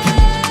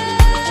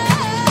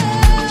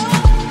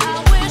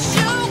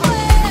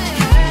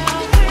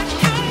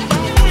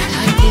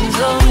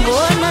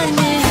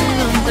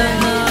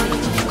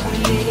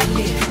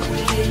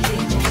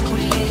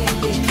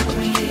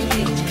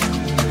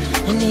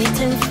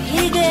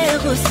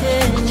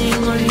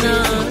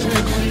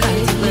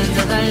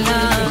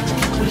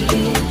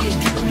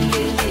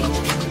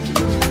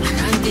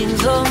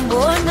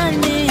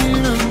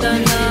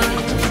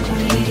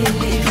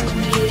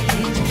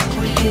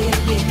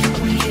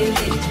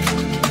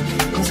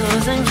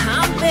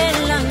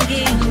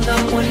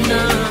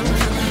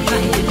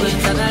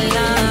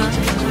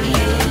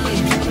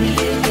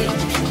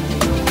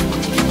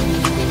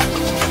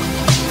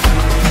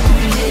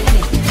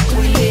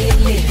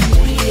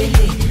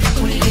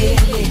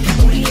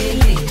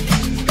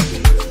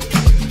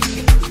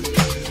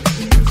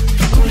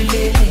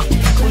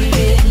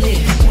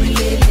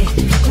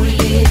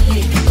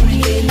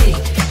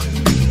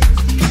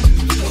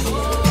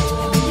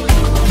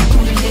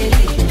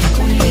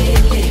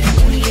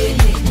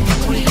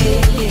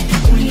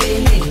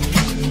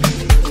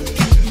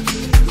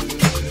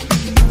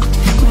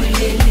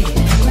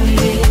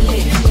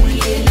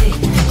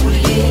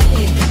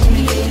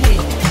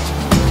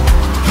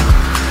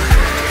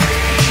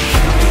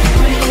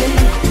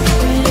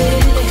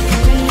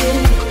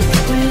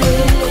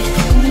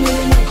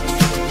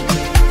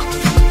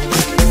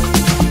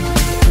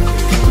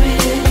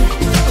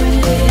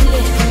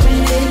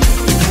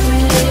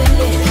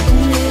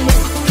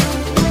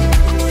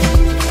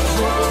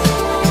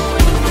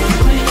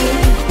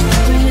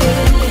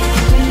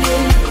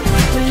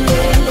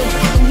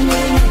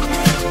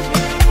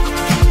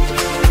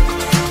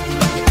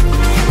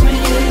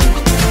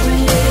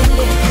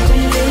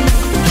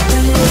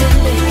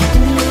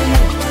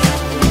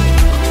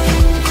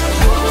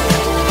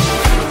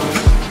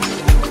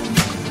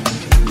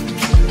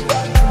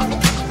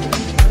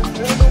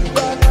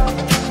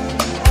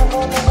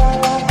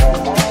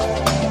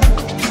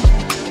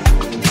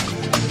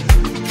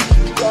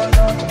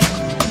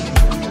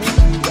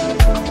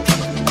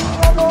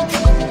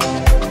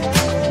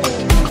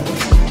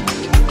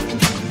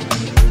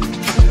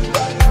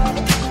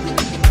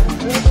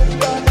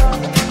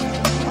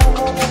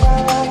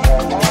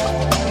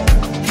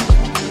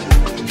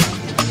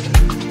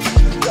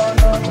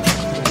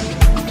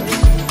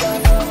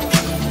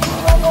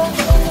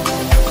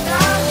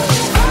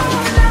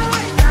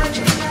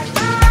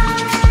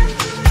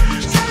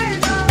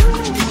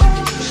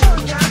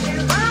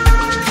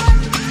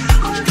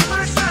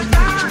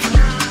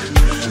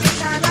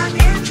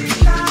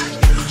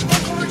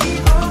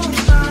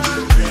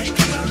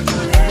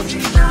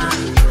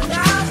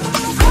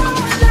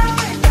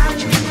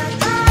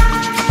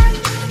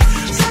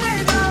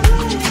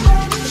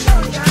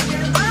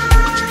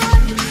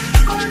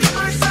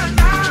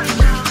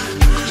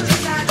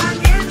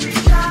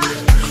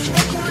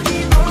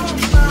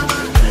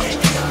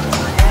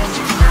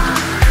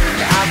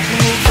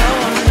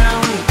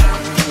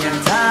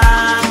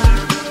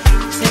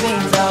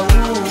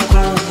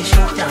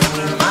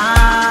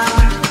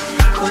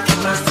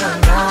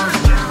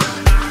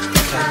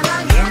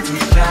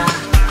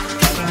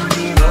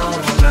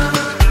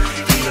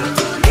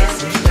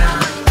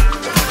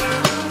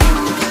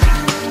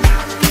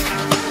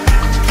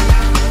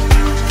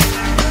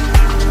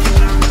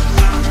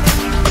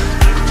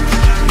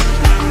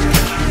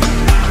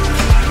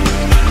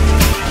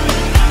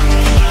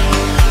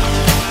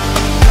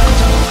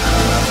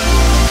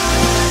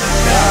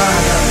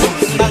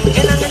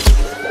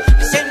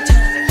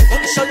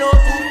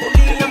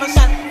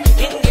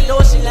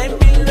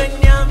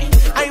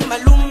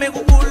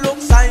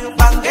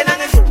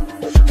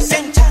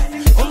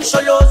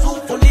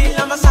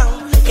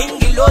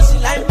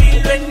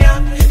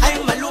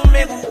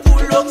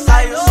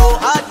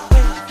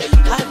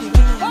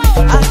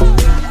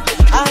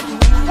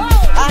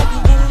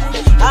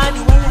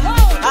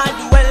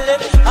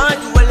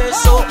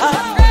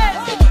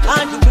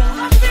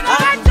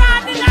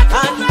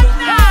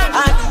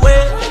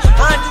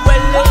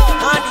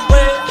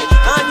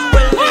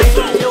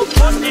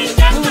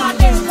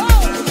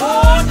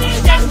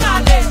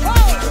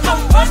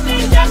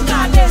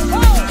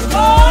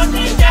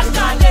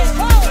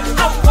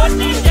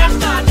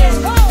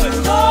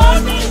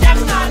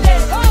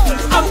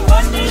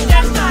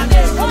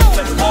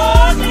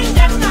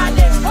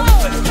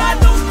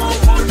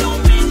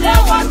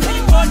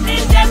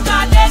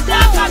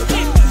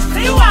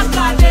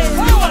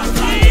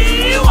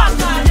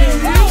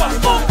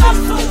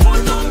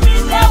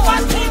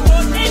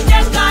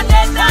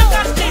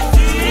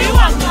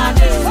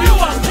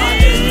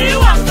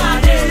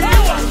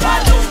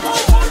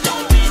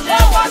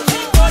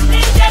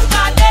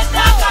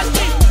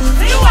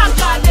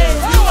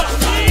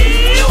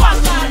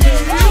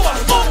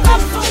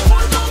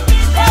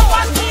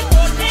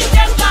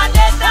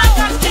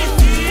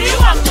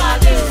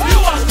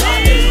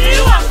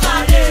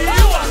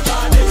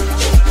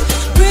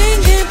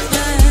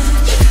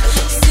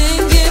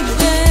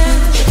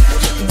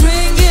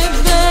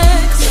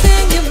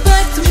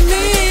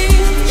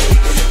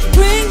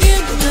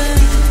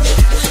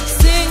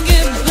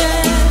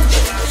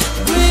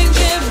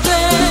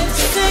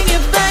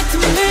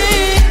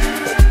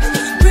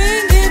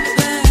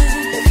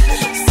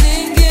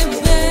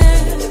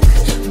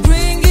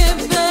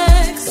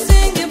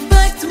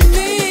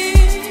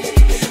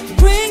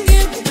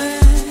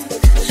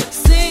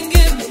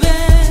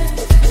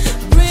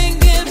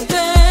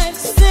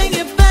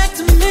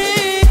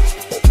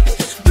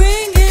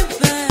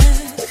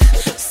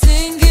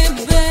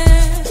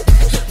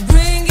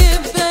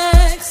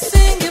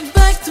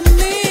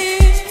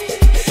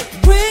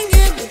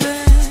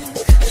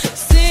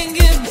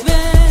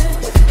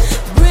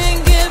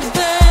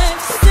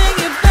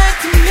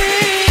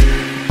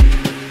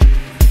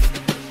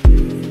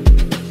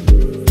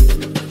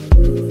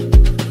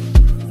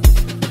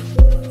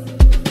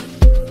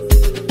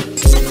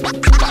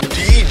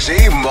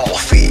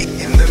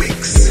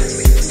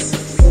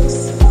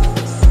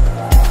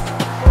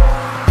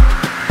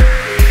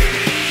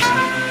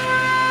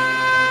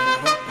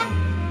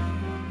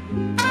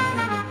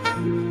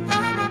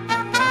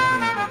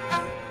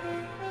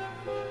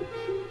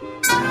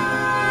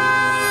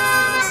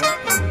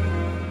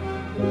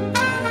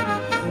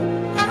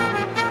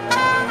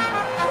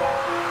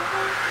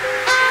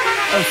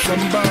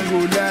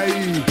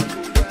Sambangolai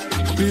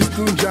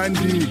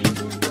Pistunjandi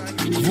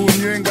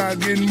Vunywe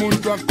ngagin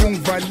muntu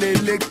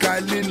akungivalele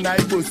kali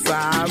naibo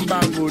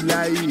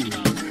Sambangolai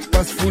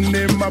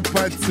Basfune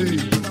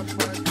mapati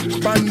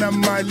Bana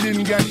malin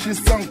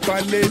ngashisa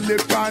ngiphalele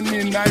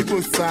pani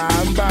naibo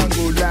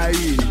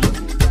Sambangolai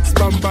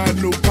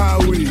Spambano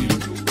pawi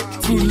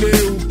Tule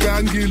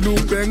ugangi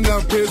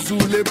lubenga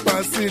phezule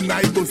pasi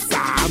naibo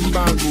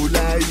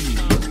Sambangolai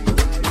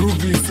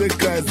Groovy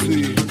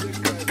sekazi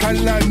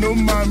Kala no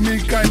mami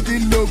kanti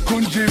loco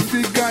nje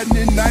fika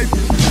ni night.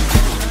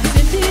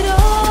 Sentirás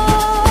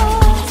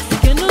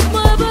que nos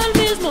mueve el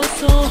mismo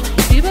son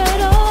y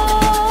verás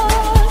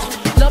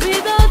la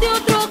vida de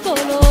otro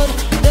color,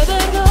 de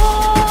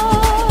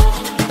verdad.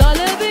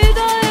 Dale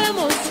vida,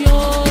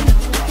 emoción,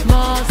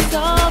 más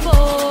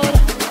sabor.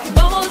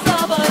 Vamos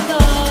a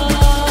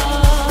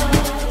bailar,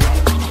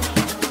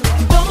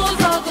 vamos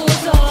a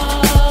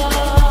gozar,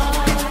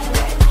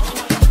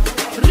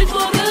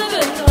 ritmo de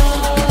verdad.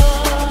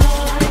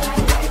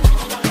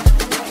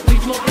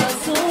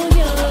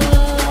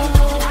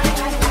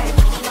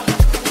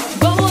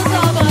 Vamos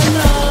a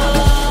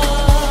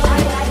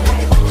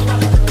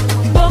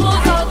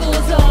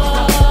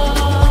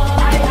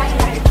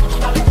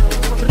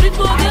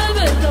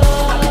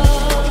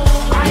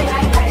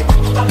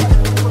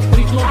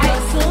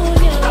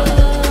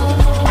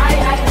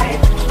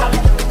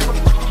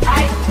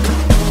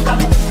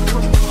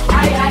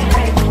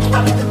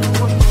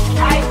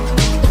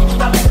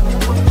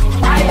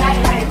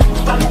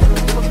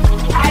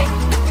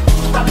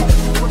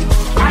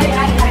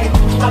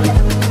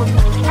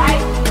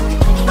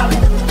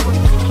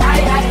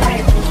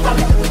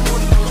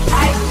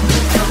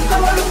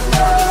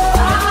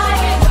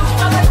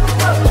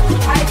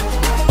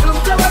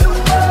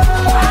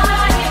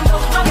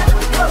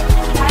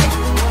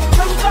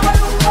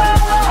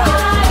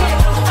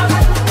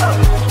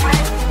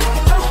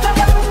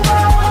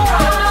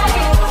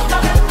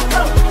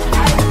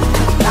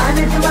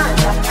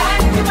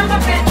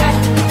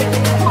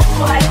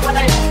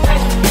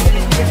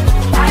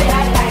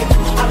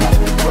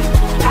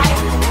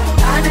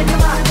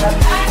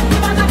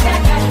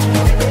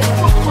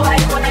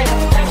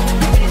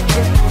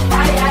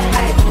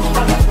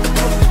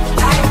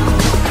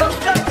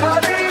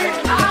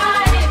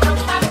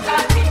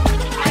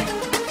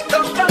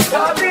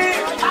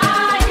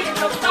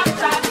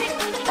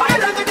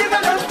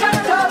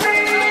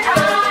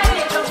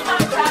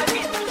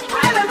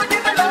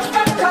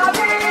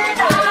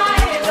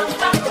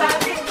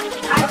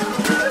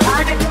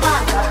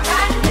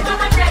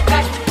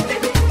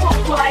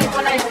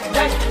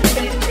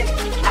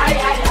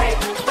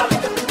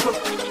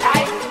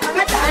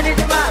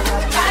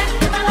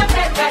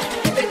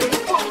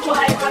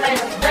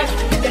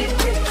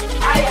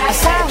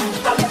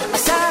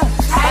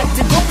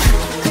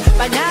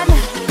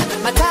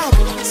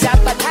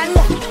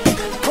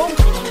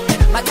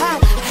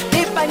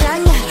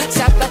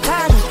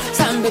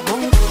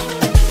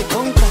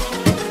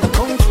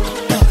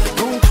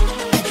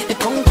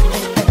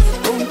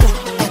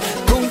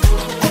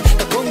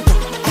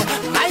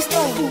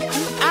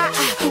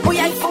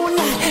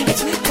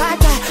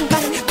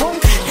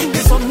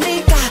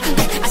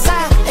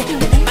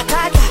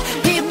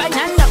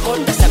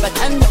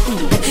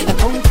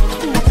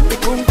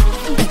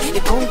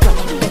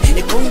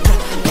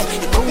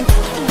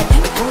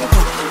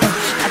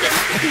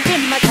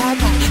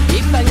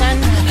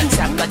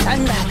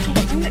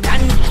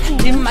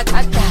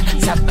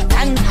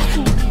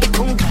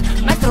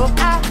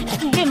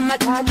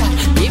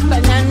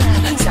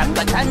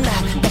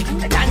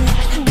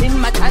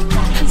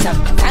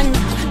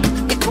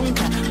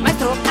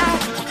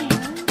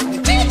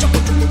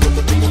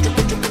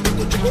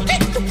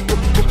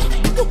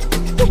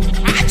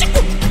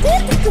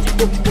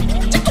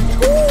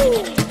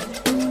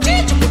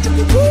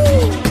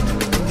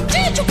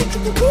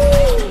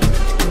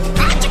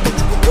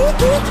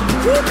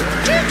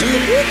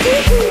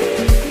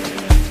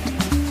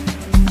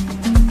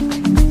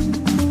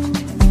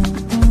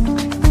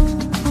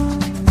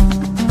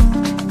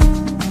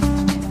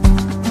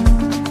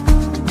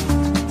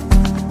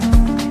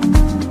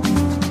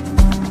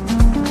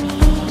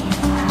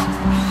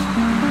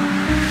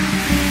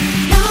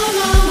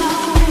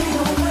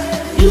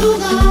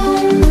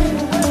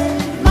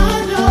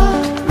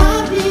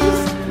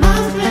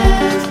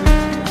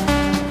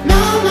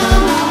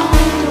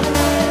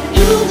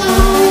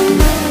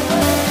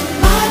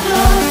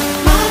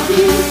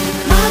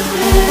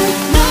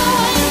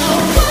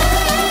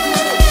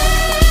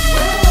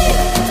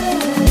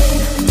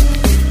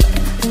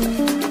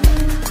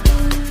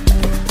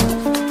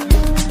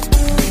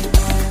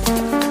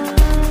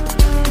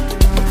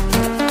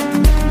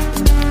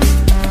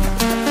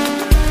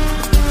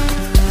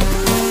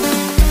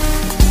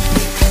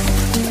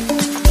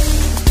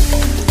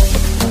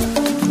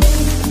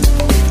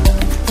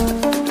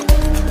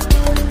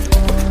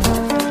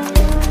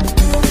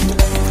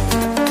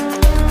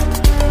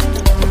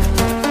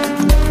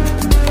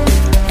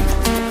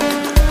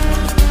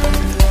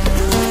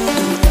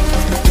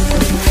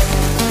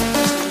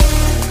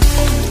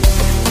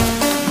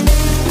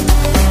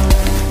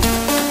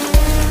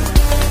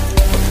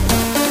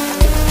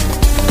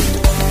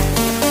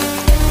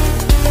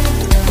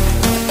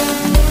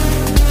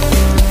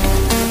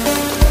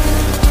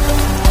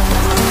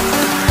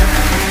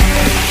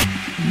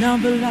Now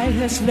the light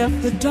has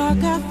left the dark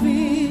I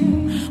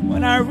feel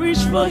when I reach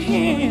for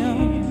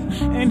him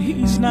and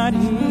he's not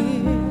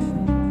here.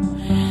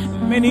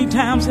 Many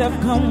times have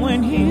come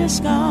when he is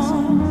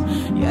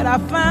gone, yet I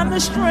find the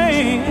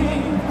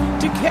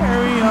strength to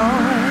carry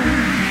on.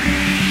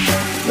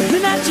 But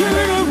then I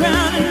turn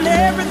around and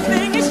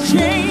everything has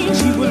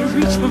changed. He will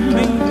reach for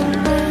me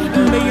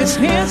and lay his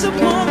hands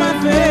upon my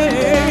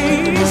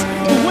face.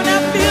 But when I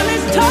feel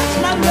his touch,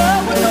 my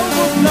love will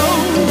overflow.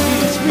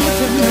 He is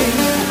reaching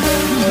me.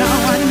 Now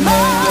I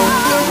know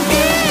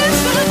he is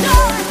the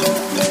joy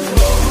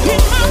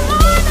in my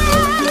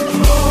morning,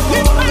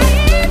 in my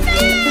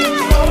evening,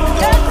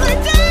 every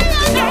day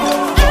I know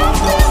I'll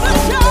feel the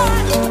joy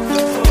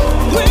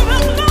when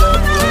I'm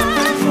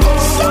lonely.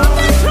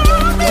 Something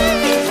told me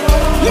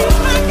he's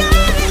my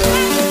guiding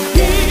light.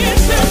 He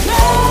is the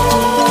joy.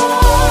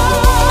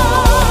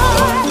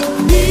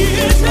 He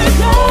is the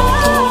joy.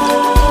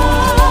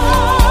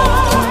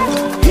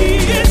 He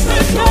is the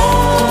joy.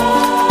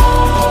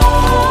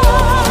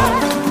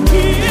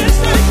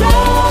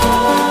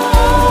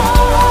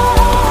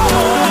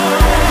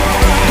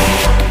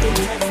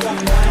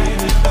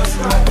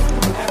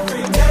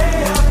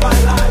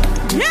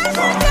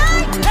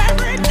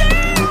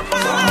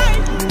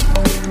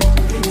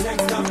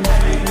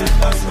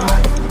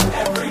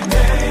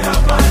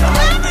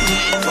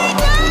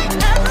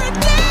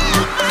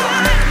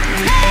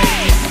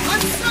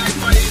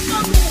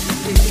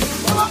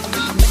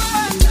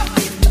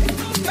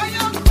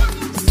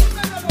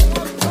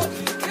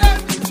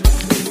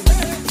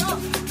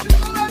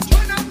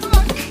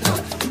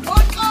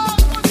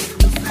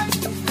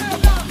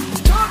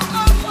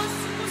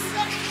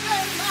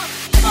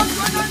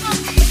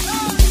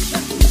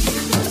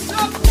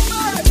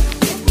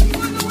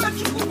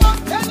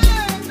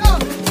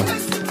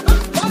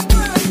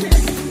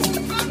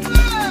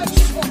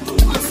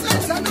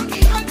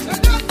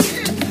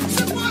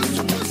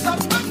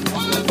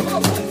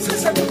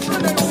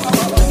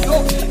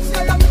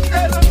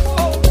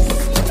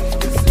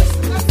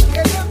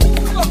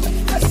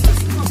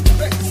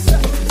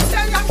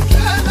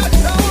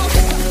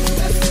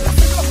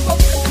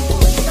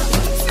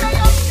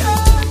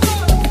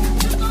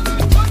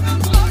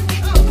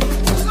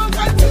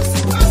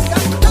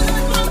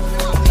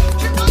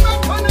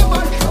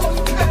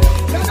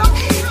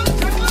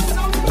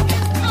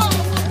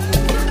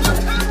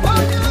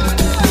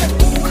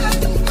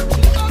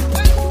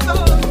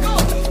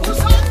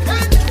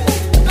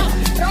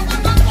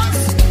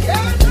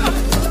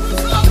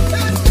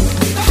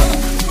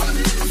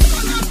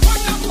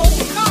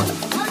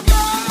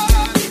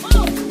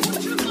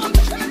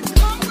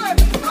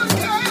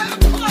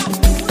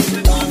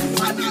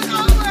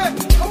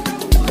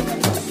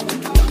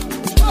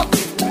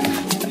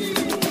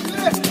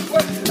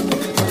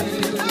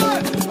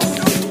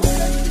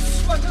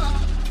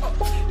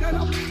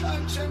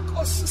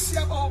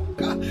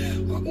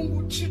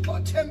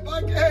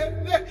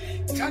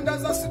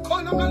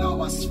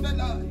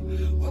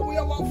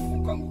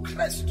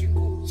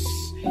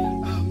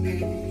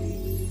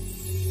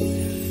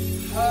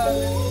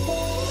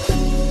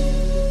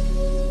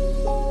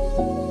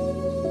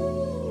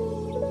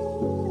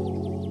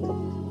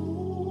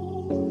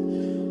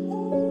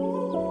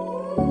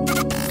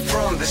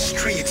 From the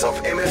streets of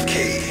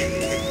MFK,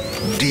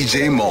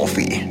 DJ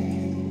Molfy.